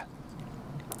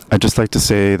 I'd just like to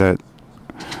say that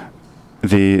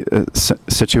the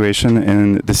situation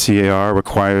in the CAR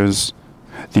requires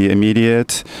the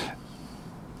immediate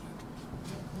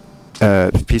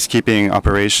peacekeeping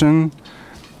operation.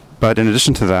 But in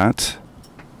addition to that,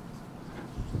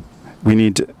 we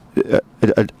need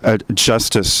a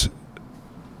justice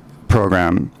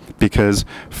program, because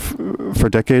for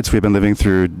decades we've been living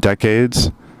through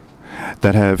decades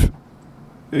that have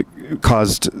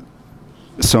caused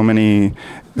so many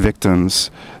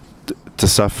victims to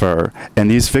suffer,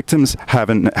 and these victims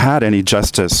haven't had any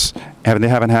justice, they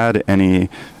haven't had any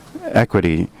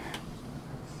equity.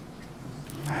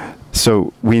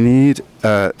 So we need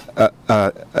an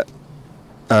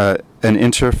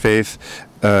interfaith,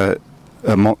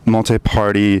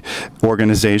 multi-party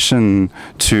organization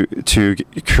to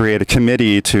create a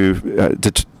committee to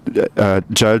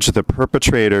judge the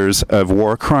perpetrators of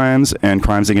war crimes and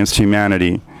crimes against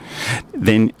humanity.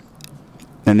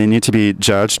 And they need to be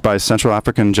judged by Central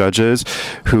African judges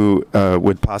who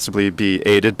would possibly be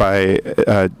aided by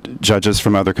judges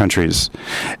from other countries.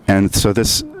 And so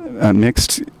this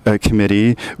mixed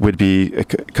committee would be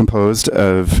composed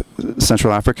of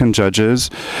Central African judges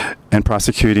and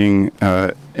prosecuting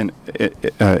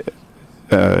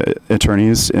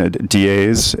attorneys,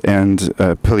 DAs, and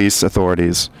police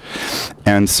authorities.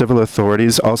 And civil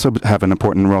authorities also have an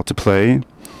important role to play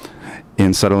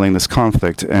in settling this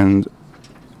conflict. And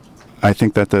I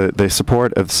think that the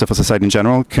support of civil society in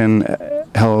general can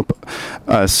help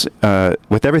us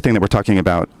with everything that we're talking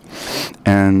about,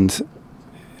 and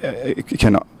it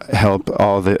can help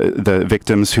all the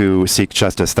victims who seek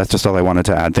justice. That's just all I wanted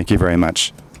to add. Thank you very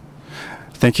much.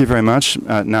 Thank you very much.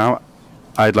 Now,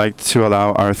 I'd like to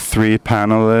allow our three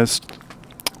panelists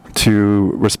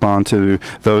to respond to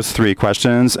those three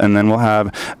questions, and then we'll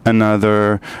have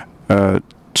another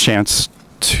chance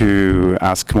to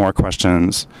ask more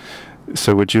questions.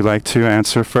 So would you like to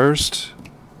answer first?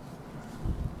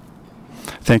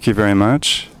 Thank you very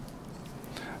much.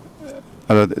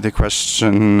 The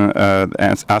question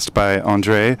asked by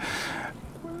Andre.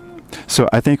 So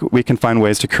I think we can find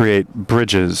ways to create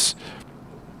bridges.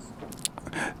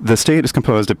 The state is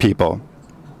composed of people.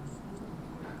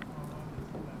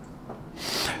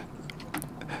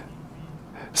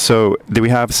 So do we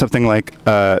have something like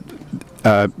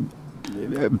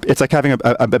it's like having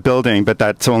a building, but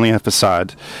that's only a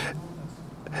facade.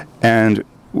 And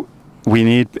we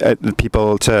need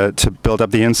people to build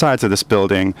up the insides of this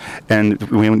building, and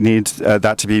we need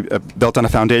that to be built on a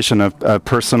foundation of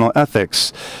personal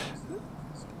ethics.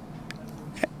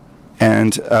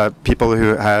 And people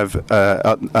who have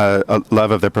a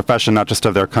love of their profession, not just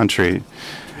of their country.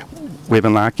 We've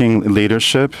been lacking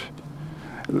leadership,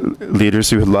 leaders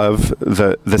who love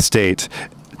the state,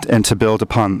 and to build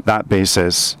upon that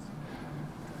basis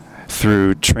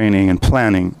through training and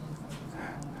planning.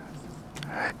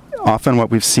 Often what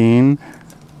we've seen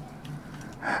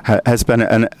has been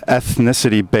an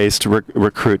ethnicity-based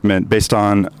recruitment based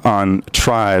on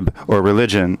tribe or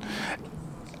religion.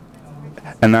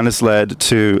 And that has led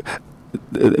to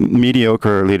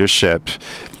mediocre leadership,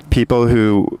 people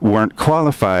who weren't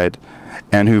qualified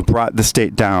and who brought the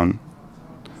state down.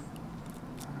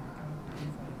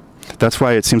 That's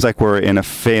why it seems like we're in a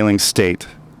failing state.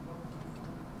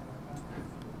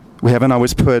 We haven't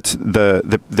always put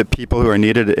the people who are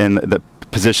needed in the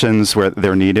positions where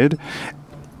they're needed.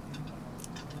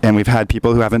 And we've had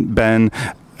people who haven't been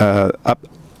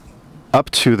up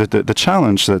to the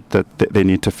challenge that they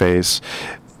need to face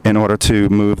in order to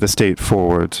move the state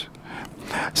forward.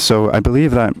 So I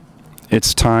believe that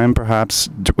it's time, perhaps,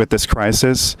 with this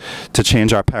crisis, to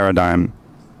change our paradigm,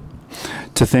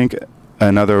 to think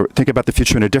about the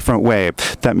future in a different way.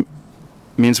 That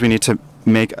means we need to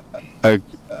make a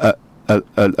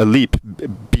leap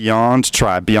beyond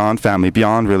tribe, beyond family,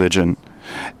 beyond religion,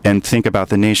 and think about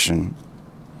the nation.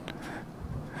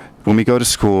 When we go to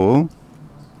school,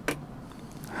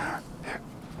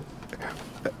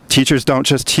 teachers don't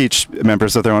just teach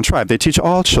members of their own tribe, they teach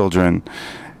all children.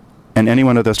 And any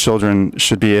one of those children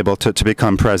should be able to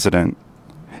become president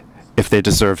if they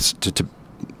deserve to.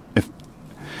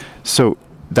 So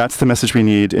that's the message we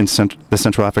need in the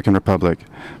Central African Republic.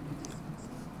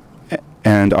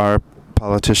 And our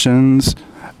politicians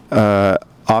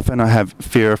often have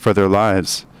fear for their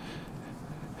lives.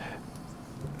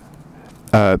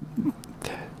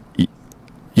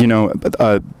 You know,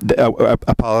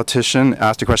 a politician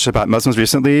asked a question about Muslims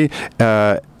recently,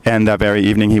 and that very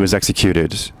evening he was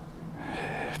executed.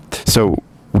 So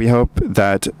we hope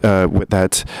that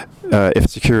if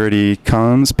security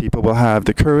comes, people will have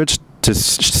the courage to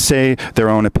say their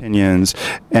own opinions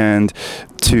and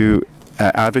to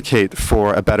advocate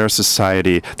for a better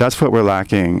society. That's what we're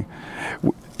lacking.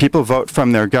 People vote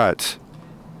from their gut.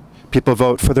 People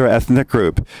vote for their ethnic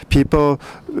group. People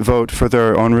vote for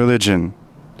their own religion.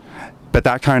 But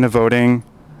that kind of voting,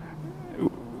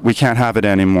 we can't have it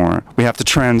anymore. We have to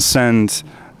transcend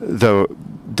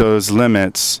those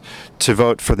limits to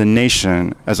vote for the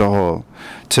nation as a whole,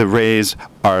 to raise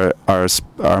our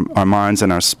minds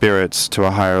and our spirits to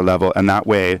a higher level, and that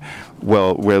way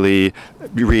we'll really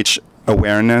reach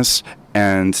awareness,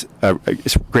 and a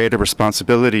greater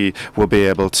responsibility will be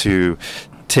able to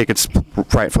take its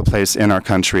rightful place in our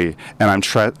country. And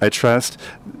I trust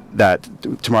that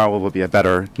tomorrow will be a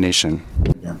better nation.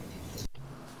 Yeah.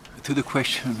 To the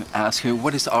question asked,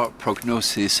 what is our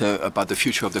prognosis about the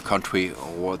future of the country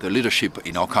or the leadership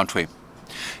in our country?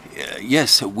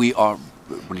 Yes, we are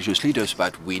religious leaders,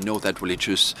 but we know that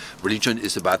religion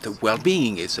is about the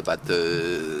well-being, it's about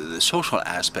the social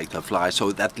aspect of life.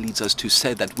 So that leads us to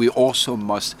say that we also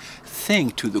must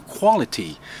think to the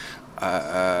quality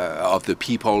of the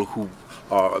people who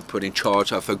are put in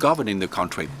charge of governing the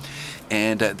country.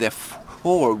 And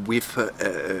therefore, we've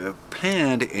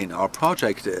planned in our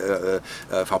project,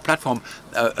 of our platform,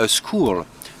 a school.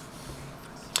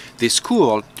 This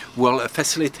school will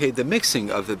facilitate the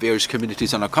mixing of the various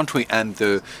communities in our country, and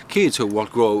the kids who will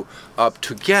grow up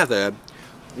together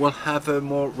will have a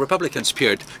more Republican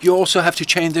spirit. You also have to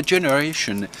change the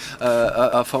generation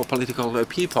of our political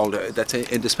people. That's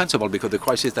indispensable, because the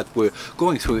crisis that we're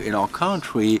going through in our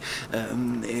country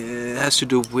has to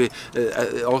do with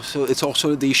it's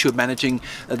also the issue of managing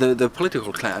the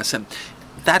political class. And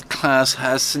that class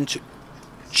hasn't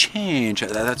changed.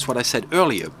 That's what I said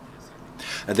earlier.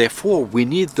 Therefore, we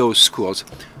need those schools.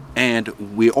 And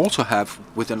we also have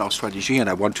within our strategy, and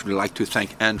I want to like to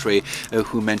thank Andre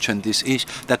who mentioned this, is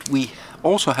that we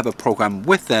also have a program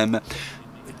with them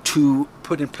to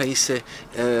put in place an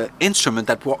instrument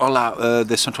that will allow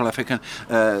the Central African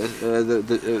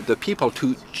the people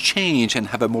to change and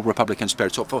have a more Republican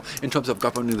spirit. So in terms of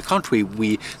governing the country,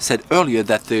 we said earlier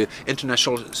that the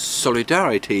international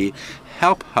solidarity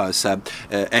help us,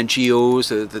 NGOs,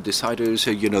 the deciders,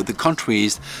 the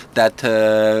countries that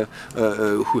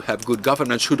who have good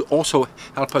governance should also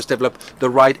help us develop the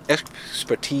right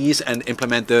expertise and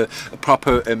implement the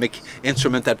proper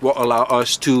instrument that will allow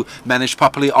us to manage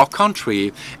properly our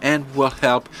country, and will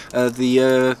help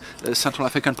the Central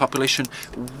African population,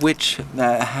 which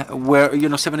where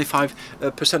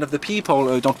 75% of the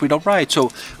people don't read or write.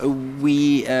 So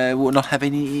we will not have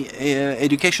any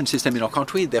education system in our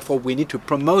country. Therefore, we need to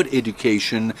promote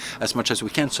education as much as we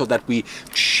can, so that we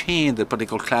change the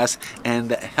political class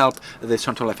and help the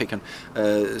Central African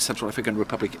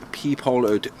Republic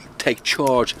people to take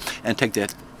charge and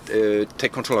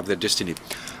take control of their destiny.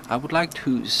 I would like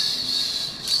to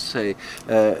say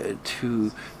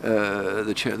to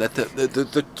the chair that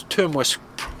the term was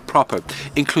proper,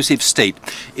 inclusive state.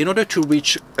 In order to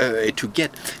reach to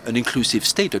get an inclusive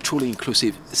state, a truly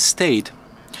inclusive state,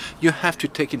 you have to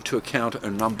take into account a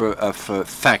number of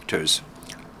factors.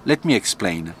 Let me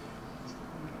explain.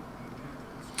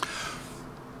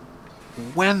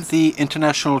 When the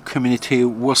international community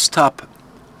will stop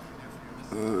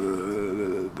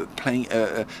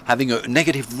having a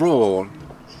negative role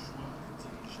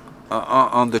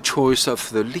on the choice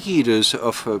of the leaders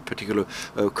of a particular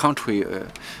country,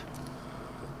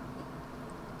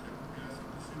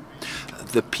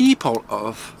 the people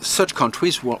of such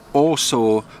countries will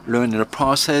also learn in the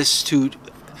process to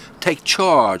take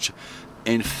charge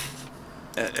in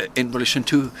relation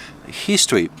to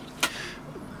history.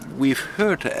 We've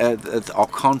heard that our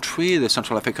country, the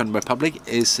Central African Republic,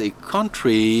 is a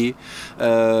country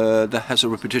that has a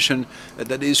reputation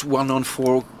that is well known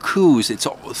for coups. It's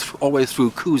always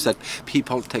through coups that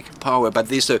people take power, but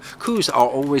these coups are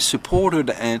always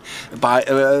supported by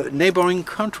neighboring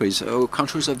countries,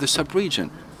 countries of the sub-region.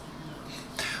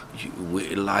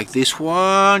 Like this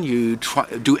one, you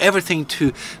do everything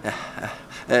to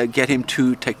get him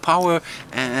to take power,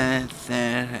 and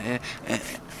then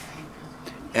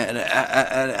and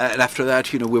after that,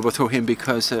 we will throw him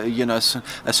because as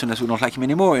soon as we don't like him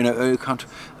anymore,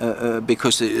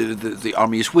 because the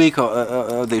army is weak,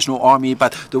 or there's no army.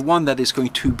 But the one that is going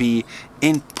to be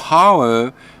in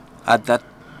power at that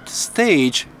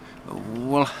stage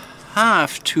will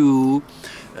have to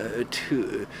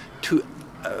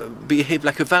behave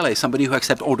like a valet, somebody who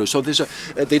accepts orders. So the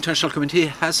international community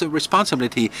has a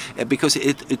responsibility because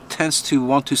it tends to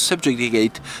want to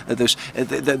subjugate others.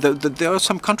 There are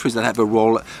some countries that have a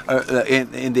role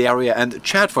in the area, and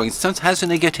Chad, for instance, has a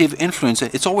negative influence.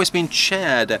 It's always been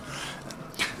Chad.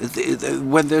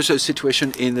 When there's a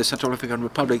situation in the Central African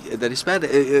Republic that is bad,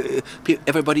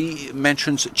 everybody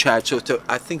mentions Chad. So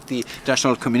I think the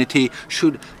international community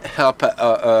should help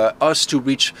us to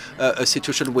reach a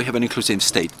situation where we have an inclusive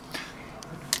state.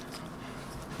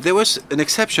 There was an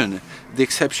exception, the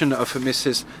exception of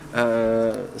Mrs.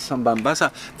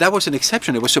 Sambambaza. That was an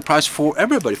exception. It was a surprise for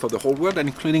everybody, for the whole world, and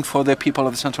including for the people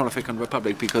of the Central African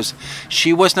Republic, because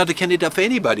she was not a candidate of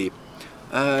anybody.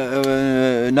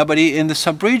 Nobody in the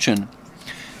sub-region.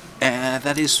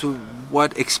 That is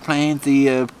what explained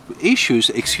the issues,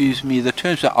 excuse me the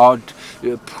terms, our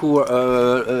poor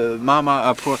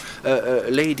mama, poor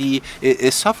lady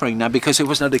is suffering now because it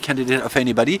was not a candidate of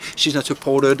anybody. She's not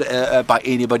supported by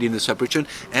anybody in the sub-region,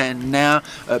 and now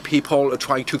people are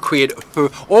trying to create her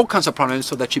all kinds of problems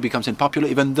so that she becomes unpopular,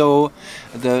 even though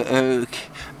the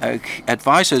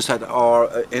advisors that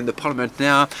are in the parliament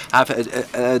now have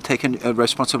taken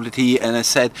responsibility and have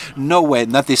said, no way,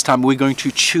 not this time, we're going to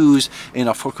choose in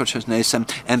our full consciousness, and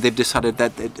they've decided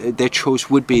that their choice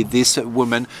would be this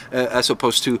woman as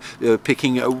opposed to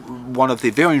picking one of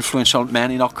the very influential men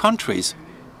in our countries.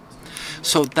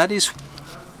 So that is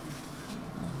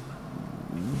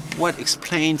what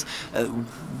explains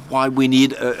why we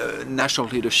need national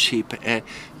leadership.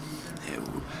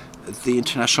 The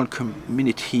international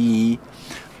community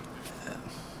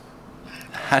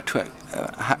had to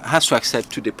has to accept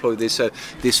to deploy this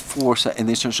this force, an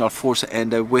international force,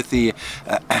 and with the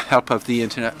help of the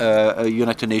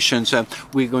United Nations,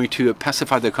 we're going to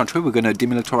pacify the country. We're going to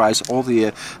demilitarize all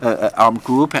the armed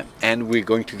group, and we're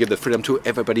going to give the freedom to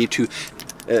everybody to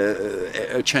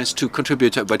a chance to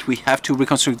contribute. But we have to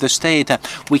reconstruct the state.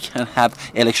 We can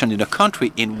have election in a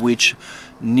country in which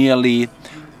nearly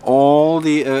all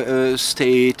the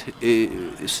state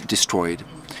is destroyed.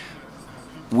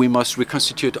 We must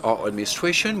reconstitute our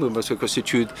administration. We must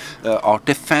reconstitute our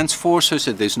defense forces.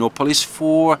 There's no police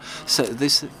force. So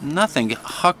there's nothing.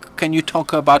 How can you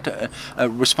talk about a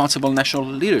responsible national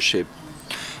leadership?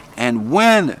 And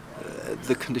when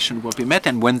the condition will be met,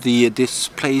 and when the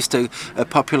displaced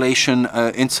population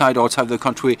inside or outside the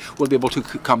country will be able to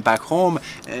come back home,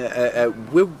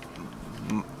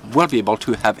 we'll be able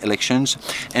to have elections,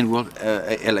 and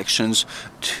elections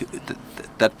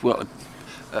that will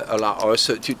allow us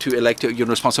to elect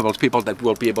responsible people that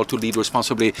will be able to lead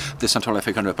responsibly the Central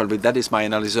African Republic. That is my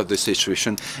analysis of the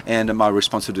situation and my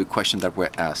response to the question that were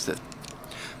asked.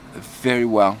 Very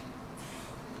well.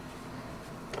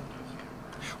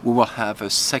 We will have a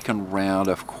second round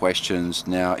of questions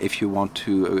now. If you want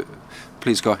to,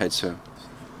 please go ahead, sir.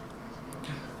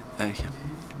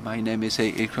 My name is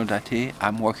Ekron Date.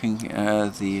 I'm working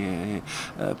the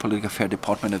Political Affairs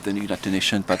Department of the United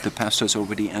Nations, but the pastors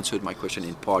already answered my question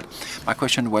in part. My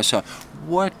question was,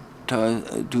 what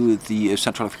do the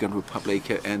Central African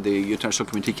Republic and the international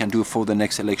community can do for the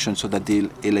next election, so that the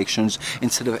elections,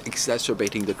 instead of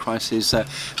exacerbating the crisis,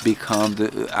 become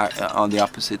on the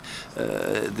opposite,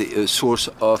 the source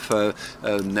of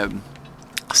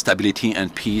stability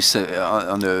and peace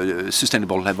on a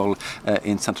sustainable level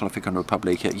in Central African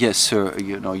Republic. Yes, sir.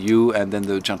 You and then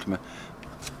the gentleman.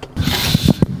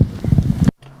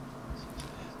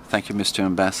 Thank you, Mr.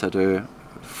 Ambassador,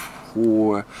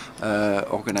 for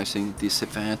organizing this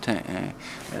event.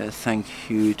 Thank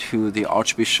you to the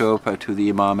Archbishop, to the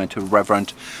Imam, and to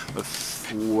Reverend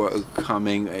for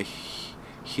coming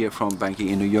here from Bangui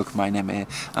in New York. My name is,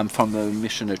 I'm from the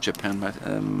mission of Japan.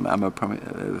 I'm a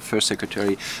first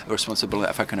secretary responsible for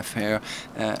African affairs.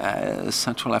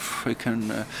 Central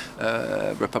African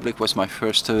Republic was my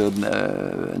first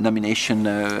nomination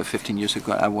 15 years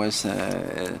ago. I was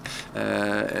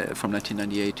from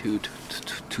 1998 to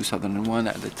 2001.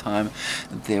 At the time,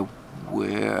 there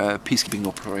were peacekeeping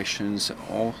operations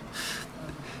all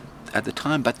at the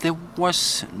time, but there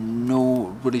was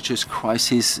no religious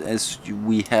crisis as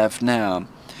we have now.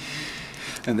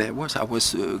 And I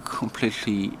was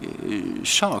completely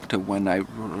shocked when I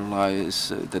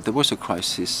realized that there was a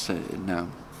crisis now.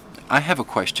 I have a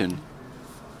question.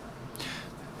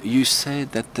 You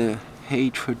said that the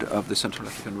hatred of the Central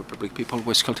African Republic people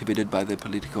was cultivated by the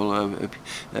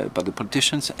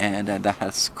politicians, and that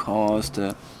has caused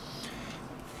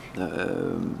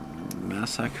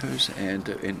massacres and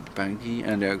in Bangui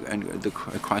and the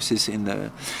crisis in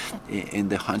the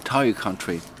entire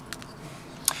country.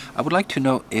 I would like to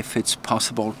know if it's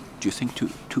possible, do you think,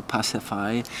 to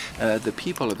pacify the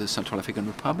people of the Central African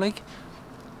Republic,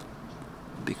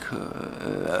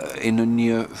 because in the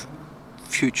near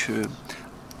future,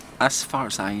 as far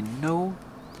as I know,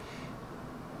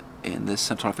 in the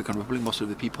Central African Republic, most of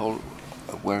the people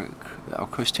are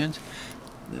Christians.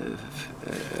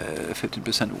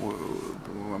 15%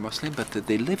 were Muslim, but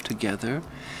they live together,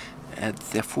 and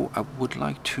therefore I would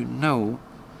like to know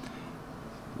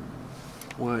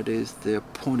what is their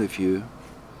point of view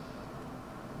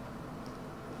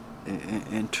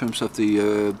in terms of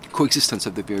the coexistence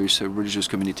of the various religious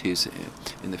communities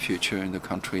in the future in the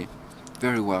country.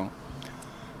 Very well.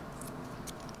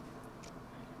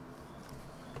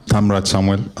 I'm Rad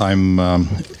Samuel. I'm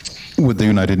with the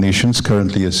United Nations,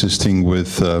 currently assisting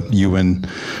with UN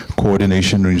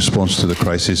coordination in response to the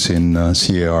crisis in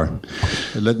CAR.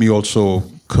 Let me also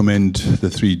commend the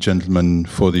three gentlemen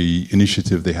for the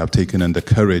initiative they have taken and the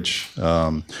courage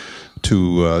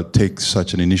to take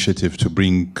such an initiative to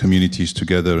bring communities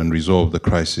together and resolve the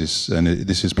crisis. And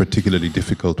this is particularly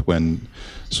difficult when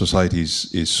society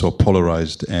is so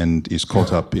polarized and is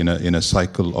caught up in a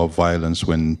cycle of violence,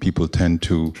 when people tend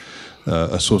to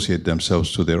associate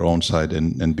themselves to their own side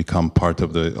and become part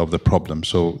of the problem.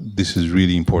 So this is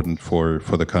really important for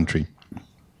the country.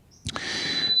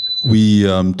 We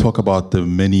talk about the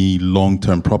many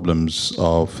long-term problems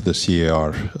of the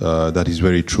CAR. That is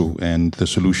very true, and the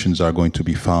solutions are going to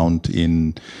be found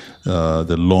in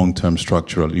the long-term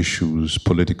structural issues,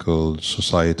 political,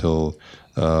 societal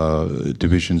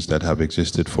divisions that have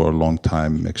existed for a long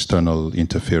time, external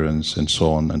interference, and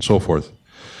so on and so forth.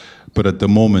 But at the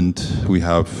moment, you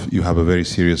have a very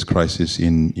serious crisis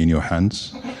in your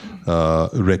hands.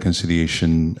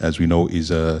 reconciliation, as we know,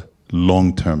 is a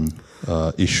long-term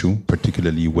issue,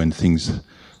 particularly when things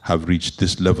have reached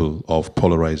this level of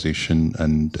polarization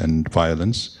and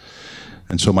violence.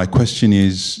 And so my question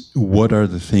is, what are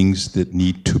the things that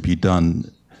need to be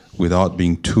done without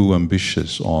being too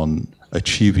ambitious on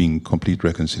achieving complete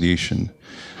reconciliation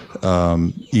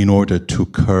in order to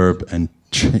curb and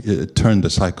turn the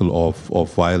cycle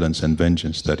of violence and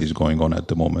vengeance that is going on at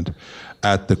the moment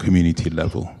at the community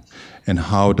level? And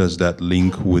how does that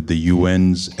link with the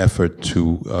UN's effort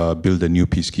to build a new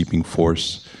peacekeeping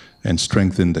force and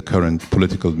strengthen the current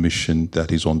political mission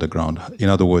that is on the ground? In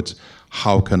other words,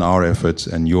 how can our efforts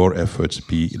and your efforts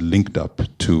be linked up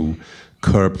to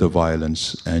curb the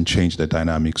violence and change the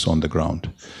dynamics on the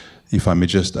ground? If I may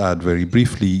just add very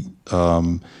briefly,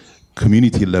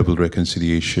 community-level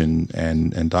reconciliation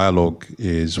and dialogue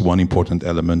is one important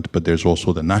element, but there's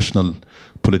also the national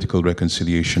political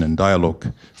reconciliation and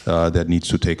dialogue that needs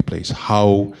to take place.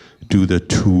 How do the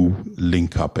two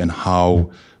link up, and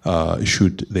how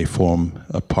should they form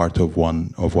a part of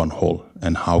one whole,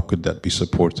 and how could that be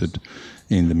supported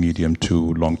in the medium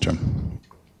to long term?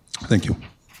 Thank you.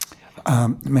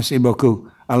 Merci beaucoup.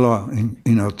 Alors,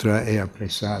 une autre, et après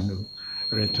ça, nous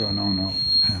retournons au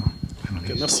panel.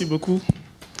 Okay, merci beaucoup.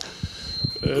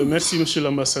 Merci, Monsieur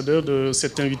l'Ambassadeur, de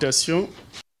cette invitation.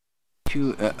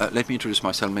 Let me introduce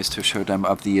myself, Mr. Sherdam,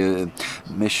 of the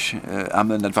mission.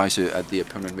 I'm an advisor at the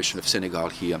Permanent Mission of Senegal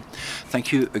here.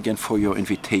 Thank you again for your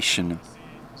invitation.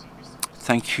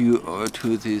 Thank you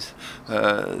to these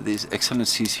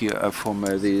excellencies here from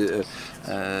the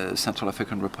Central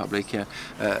African Republic, to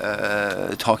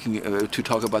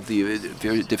talk about the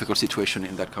very difficult situation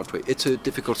in that country. It's a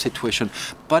difficult situation,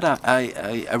 but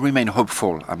I remain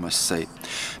hopeful, I must say,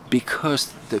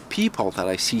 because the people that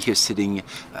I see here sitting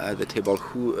at the table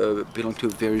who belong to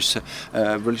various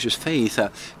religious faiths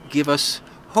give us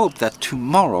hope that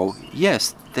tomorrow,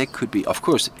 yes, there could be, of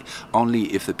course,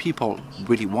 only if the people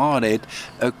really want it,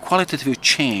 a qualitative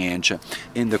change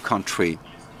in the country.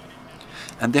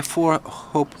 And therefore,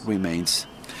 hope remains.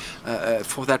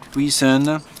 For that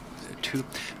reason,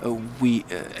 we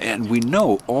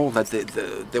know all that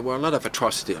there were a lot of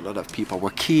atrocity, a lot of people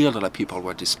were killed, a lot of people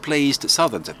were displaced,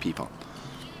 thousands of people.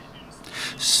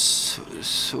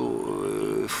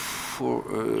 So for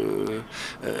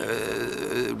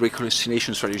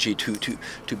reconciliation strategy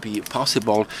to be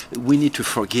possible, we need to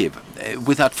forgive.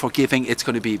 Without forgiving, it's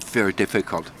going to be very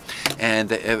difficult. And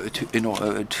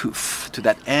to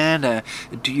that end,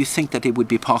 do you think that it would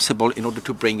be possible, in order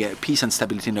to bring peace and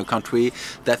stability in the country,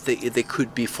 that there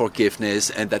could be forgiveness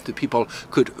and that the people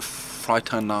could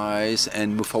fraternize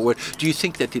and move forward? Do you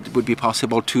think that it would be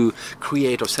possible to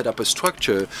create or set up a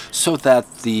structure so that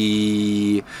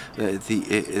the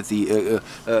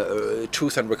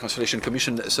Truth and Reconciliation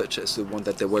Commission, such as the one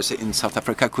that there was in South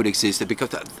Africa, could exist?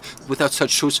 Because without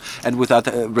such truth and without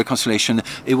reconciliation,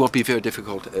 it will be very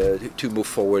difficult to move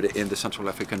forward in the Central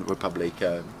African Republic.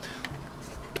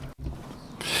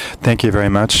 Thank you very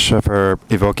much for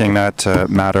evoking that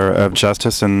matter of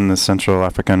justice in the Central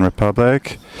African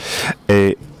Republic.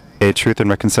 A Truth and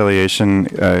Reconciliation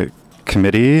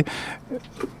Committee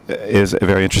is a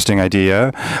very interesting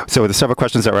idea. So the several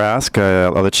questions that were asked,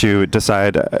 I'll let you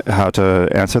decide how to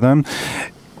answer them.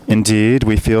 Indeed,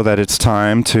 we feel that it's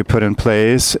time to put in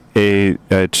place a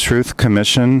Truth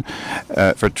Commission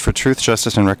for Truth,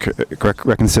 Justice, and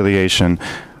Reconciliation.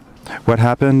 What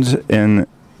happened in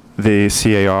the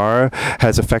CAR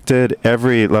has affected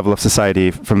every level of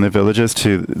society, from the villages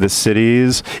to the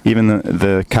cities, even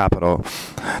the capital.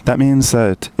 That means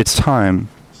that it's time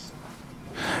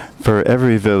for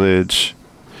every village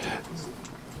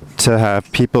to have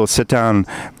people sit down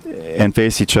and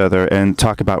face each other and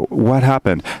talk about what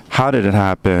happened, how did it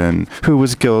happen, who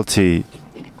was guilty,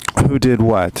 who did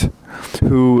what,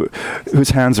 whose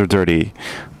hands are dirty.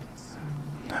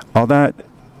 All that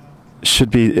should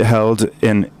be held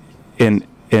in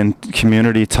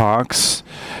community talks,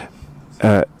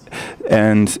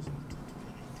 and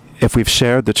if we've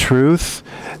shared the truth,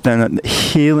 then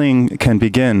healing can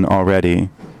begin already.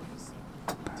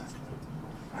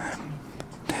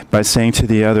 By saying to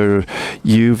the other,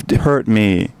 you've hurt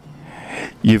me,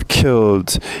 you've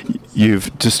killed,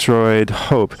 you've destroyed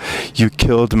hope, you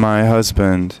killed my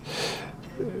husband.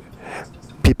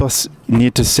 People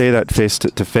need to say that face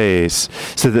to face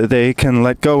so that they can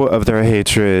let go of their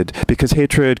hatred, because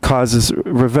hatred causes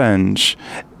revenge,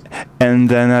 and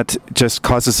then that just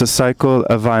causes a cycle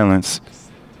of violence.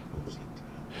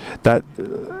 That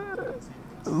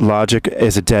logic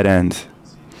is a dead end.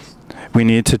 We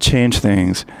need to change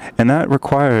things, and that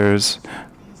requires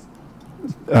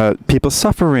people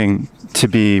suffering to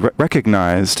be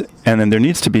recognized, and then there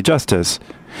needs to be justice.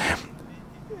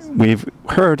 We've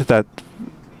heard that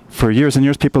for years and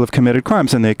years people have committed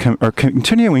crimes, and they are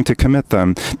continuing to commit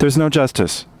them. There's no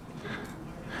justice.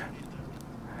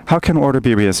 How can order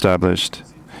be reestablished?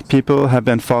 People have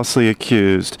been falsely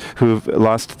accused who've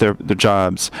lost their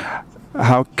jobs.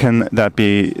 How can that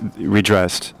be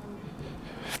redressed?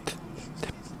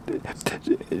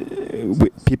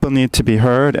 People need to be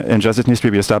heard, and justice needs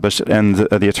to be reestablished. And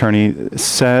the attorney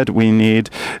said we need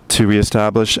to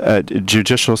reestablish a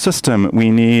judicial system.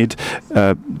 We need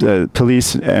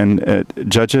police and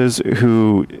judges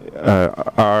who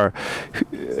are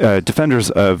defenders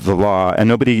of the law, and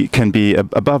nobody can be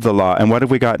above the law. And what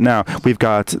have we got now? We've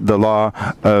got the law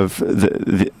of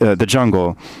the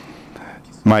jungle.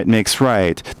 Might makes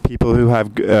right. People who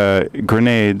have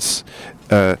grenades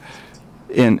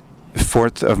in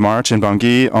 4th of March in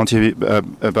Bangui,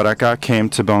 Anti-Baraka came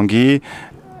to Bangui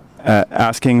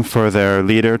asking for their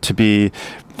leader to be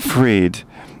freed.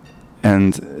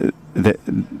 And that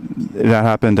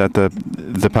happened at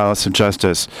the Palace of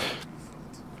Justice.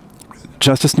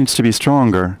 Justice needs to be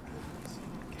stronger.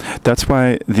 That's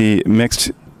why the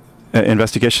mixed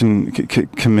investigation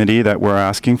committee that we're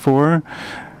asking for,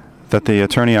 that the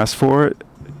attorney asked for,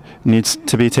 needs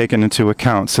to be taken into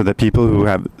account so that people who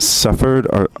have suffered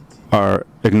are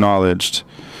acknowledged.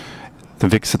 The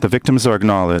victims are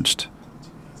acknowledged.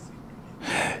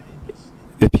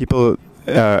 If people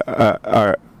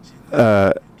are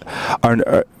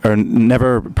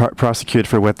never prosecuted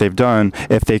for what they've done,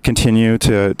 if they continue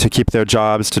to keep their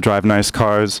jobs, to drive nice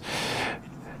cars,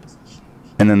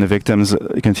 and then the victims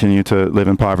continue to live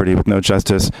in poverty with no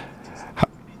justice.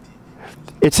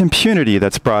 It's impunity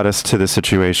that's brought us to this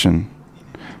situation.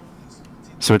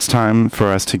 So it's time for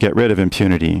us to get rid of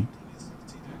impunity.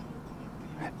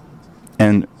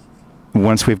 And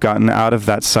once we've gotten out of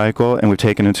that cycle and we've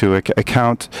taken into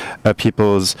account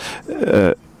people's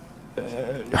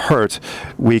hurt,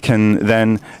 we can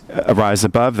then rise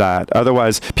above that.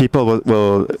 Otherwise, people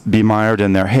will be mired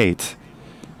in their hate.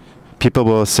 People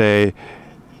will say,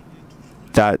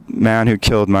 that man who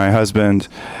killed my husband,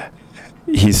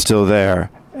 he's still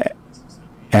there.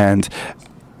 And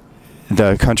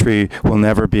the country will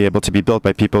never be able to be built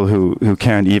by people who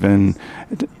can't even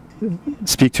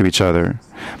speak to each other.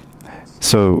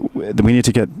 So we need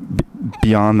to get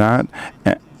beyond that.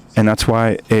 And that's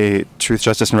why a Truth,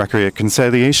 Justice, and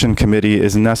Reconciliation Committee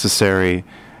is necessary.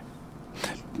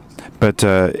 But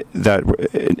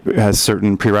that has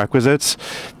certain prerequisites.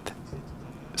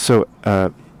 So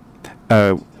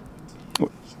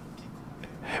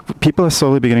people are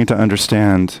slowly beginning to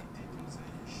understand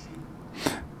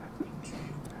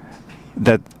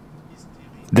that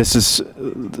this is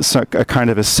a kind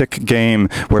of a sick game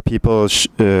where people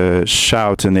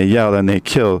shout and they yell and they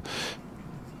kill.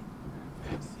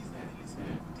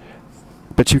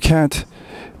 But you can't.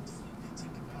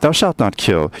 Thou shalt not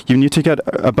kill. You need to get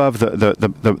above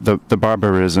the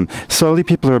barbarism. Slowly,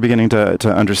 people are beginning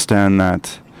to understand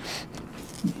that.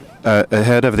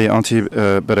 Ahead of the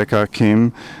Anti-Baraka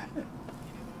came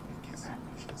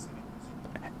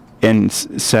and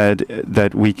said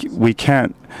that we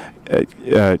can't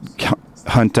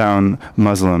hunt down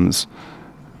Muslims.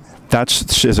 That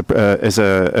is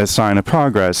a sign of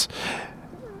progress.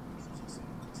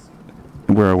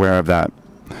 We're aware of that.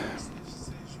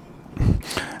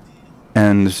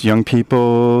 And young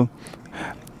people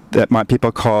that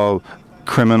people call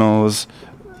criminals,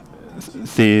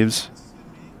 thieves.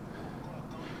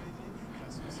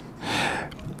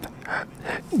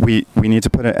 We need to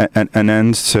put an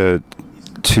end to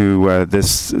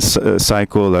this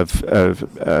cycle of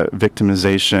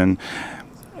victimization,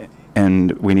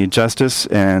 and we need justice,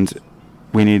 and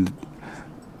we need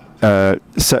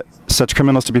such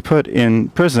criminals to be put in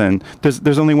prison.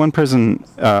 There's only one prison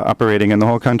operating in the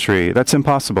whole country. That's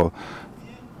impossible.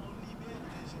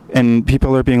 And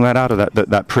people are being let out of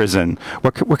that prison.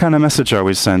 What kind of message are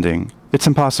we sending? It's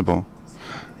impossible.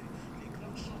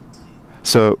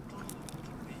 So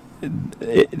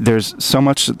there's so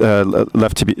much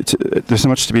left to be. There's so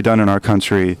much to be done in our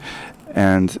country,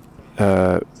 and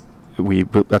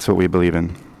that's what we believe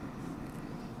in.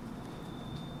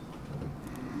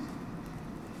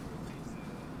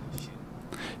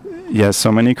 Yes,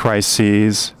 so many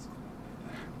crises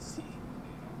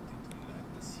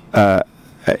in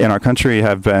our country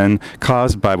have been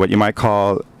caused by what you might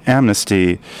call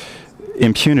amnesty,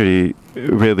 impunity,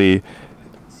 really.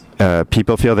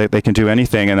 People feel that they can do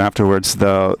anything, and afterwards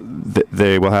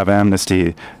they will have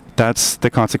amnesty. That's the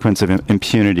consequence of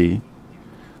impunity.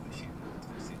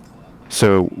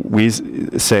 So we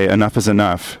say enough is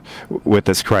enough with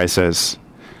this crisis.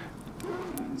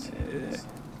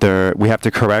 We have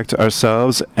to correct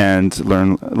ourselves and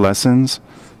learn lessons.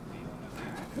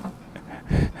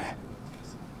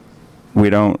 We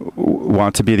don't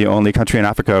want to be the only country in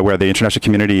Africa where the international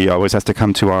community always has to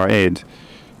come to our aid.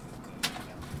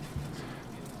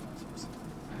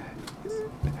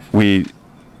 We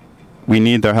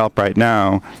need their help right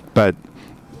now, but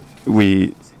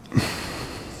we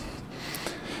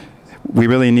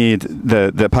really need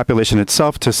the population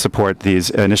itself to support these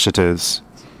initiatives.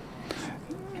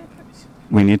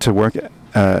 We need to work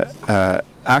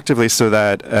actively so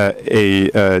that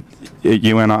a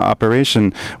UN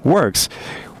operation works,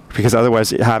 because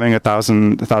otherwise having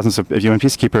thousands of UN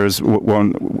peacekeepers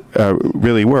won't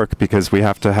really work, because we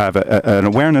have to have an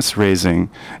awareness raising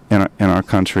in our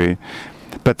country.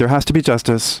 But there has to be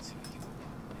justice,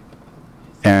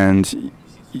 and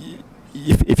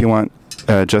if you want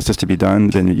justice to be done,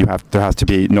 then there has to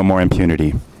be no more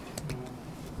impunity.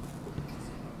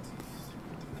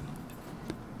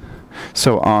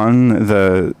 So on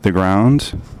the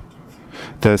ground,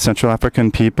 the Central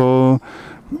African people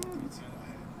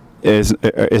is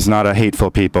not a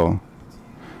hateful people.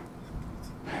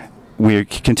 We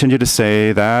continue to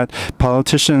say that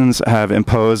politicians have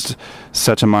imposed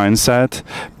such a mindset,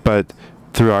 but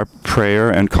through our prayer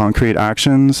and concrete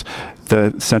actions,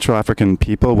 the Central African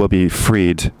people will be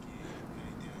freed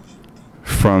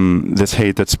from this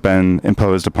hate that's been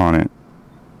imposed upon it.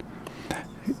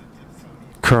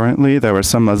 Currently, there are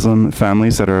some Muslim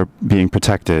families that are being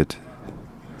protected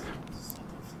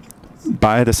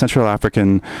by the Central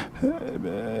African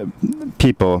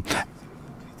people.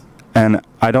 And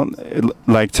I don't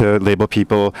like to label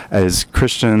people as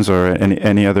Christians or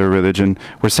any other religion.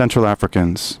 We're Central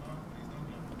Africans.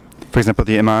 For example,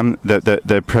 the Imam,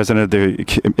 the president of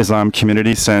the Islam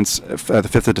community since the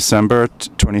 5th of December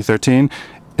 2013,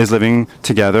 is living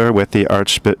together with the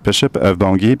Archbishop of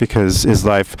Gbangou because his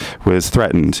life was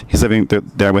threatened. He's living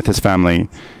there with his family.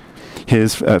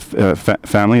 His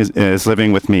family is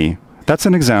living with me. That's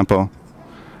an example.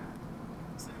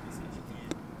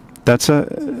 That's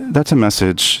a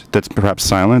message that's perhaps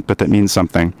silent, but that means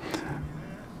something.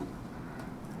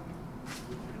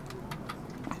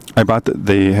 I brought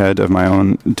the head of my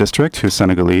own district, who's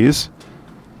Senegalese,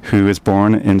 who is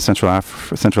born in Central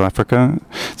African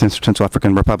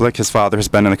Republic. His father has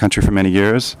been in the country for many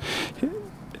years.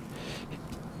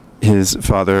 His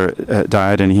father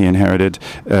died, and he inherited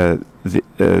from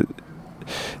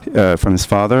his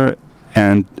father.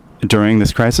 And during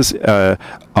this crisis,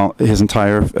 his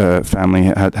entire family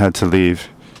had to leave.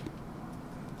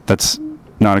 That's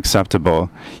not acceptable.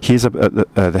 He's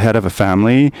the head of a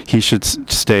family. He should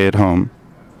stay at home.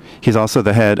 He's also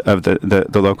the head of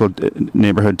the local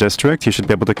neighborhood district. He should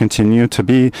be able to continue to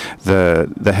be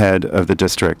the head of the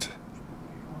district.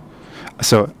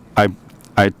 So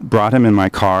I brought him in my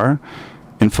car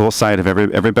in full sight of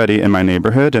everybody in my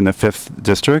neighborhood in the 5th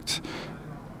district.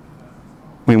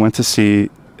 We went to see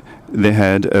the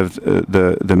head of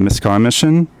the Miskar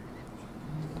mission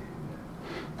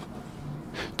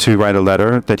to write a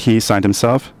letter that he signed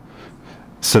himself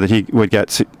so that he would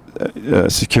get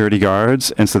security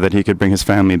guards and so that he could bring his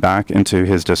family back into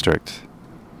his district.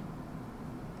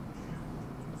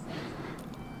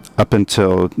 Up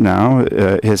until now,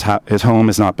 his home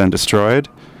has not been destroyed.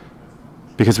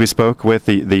 Because we spoke with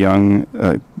the young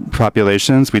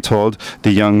populations, we told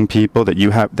the young people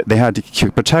that they had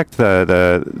to protect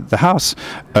the house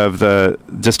of the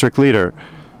district leader.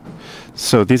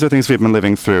 So these are things we've been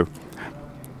living through.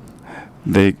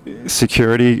 The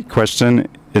security question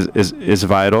is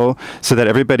vital, so that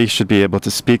everybody should be able to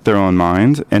speak their own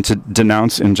mind and to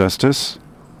denounce injustice.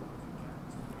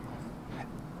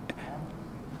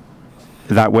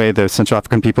 That way, the Central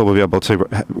African people will be able to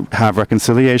have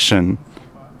reconciliation.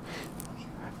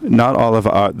 Not all of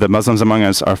the Muslims among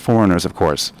us are foreigners, of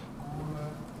course.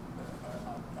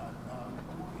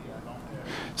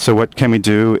 So what can we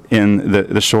do in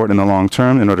the short and the long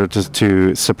term in order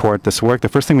to support this work? The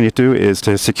first thing we need to do is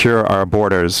to secure our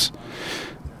borders.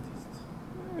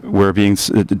 We're being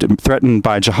threatened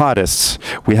by jihadists.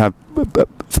 We have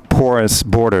porous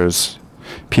borders.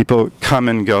 People come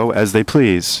and go as they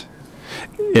please.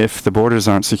 If the borders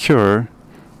aren't secure,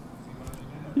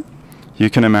 you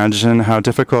can imagine how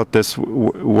difficult this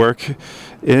work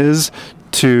is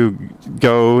to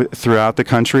go throughout the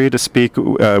country to speak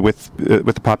with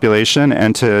the population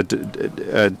and to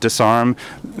disarm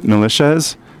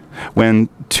militias when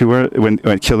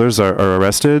killers are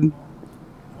arrested.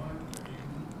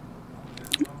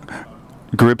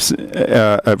 Groups,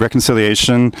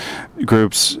 reconciliation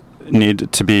groups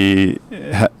need to be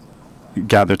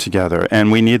gathered together,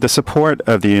 and we need the support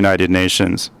of the United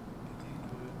Nations.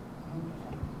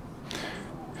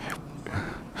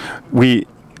 We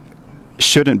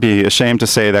shouldn't be ashamed to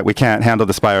say that we can't handle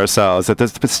this by ourselves. At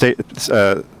this state,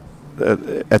 at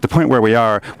the point where we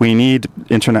are, we need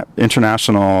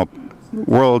international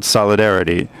world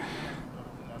solidarity.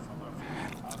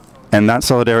 And that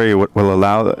solidarity will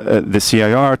allow the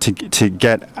CIR to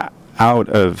get out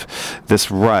of this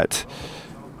rut.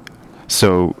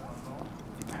 So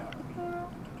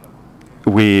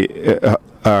we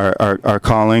are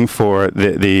calling for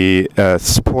the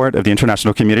support of the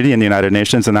international community and the United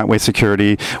Nations, and that way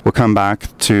security will come back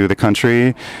to the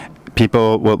country.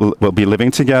 People will be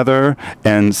living together,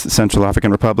 and Central African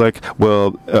Republic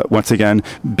will once again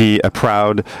be a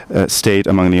proud state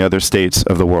among the other states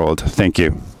of the world. Thank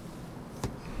you.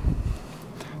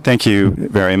 Thank you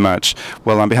very much.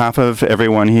 Well, on behalf of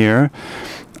everyone here,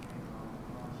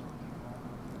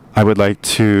 I would like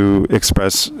to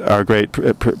express our great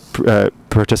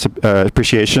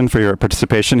appreciation for your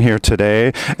participation here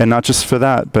today, and not just for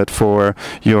that, but for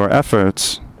your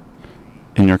efforts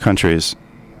in your countries,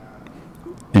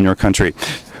 in your country.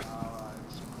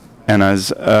 And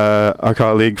as our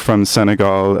colleague from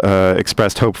Senegal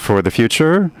expressed hope for the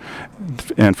future,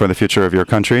 and for the future of your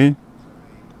country,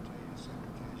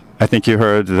 I think you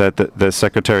heard that the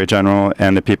Secretary General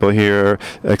and the people here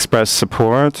expressed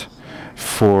support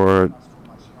for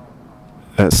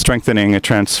strengthening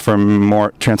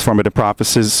transformative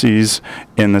processes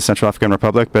in the Central African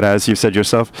Republic. But as you said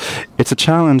yourself, it's a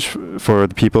challenge for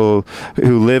the people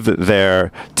who live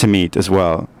there to meet as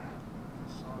well.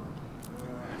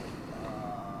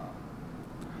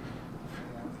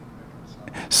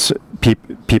 So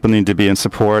people need to be in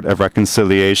support of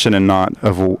reconciliation and not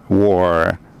of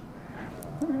war.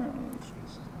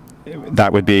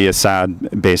 That would be a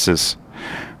sad basis.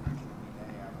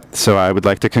 So I would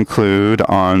like to conclude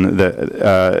on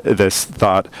this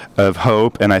thought of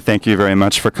hope, and I thank you very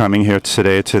much for coming here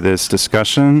today to this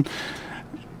discussion.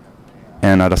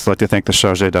 And I'd also like to thank the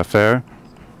Chargé d'Affaires.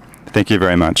 Thank you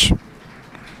very much.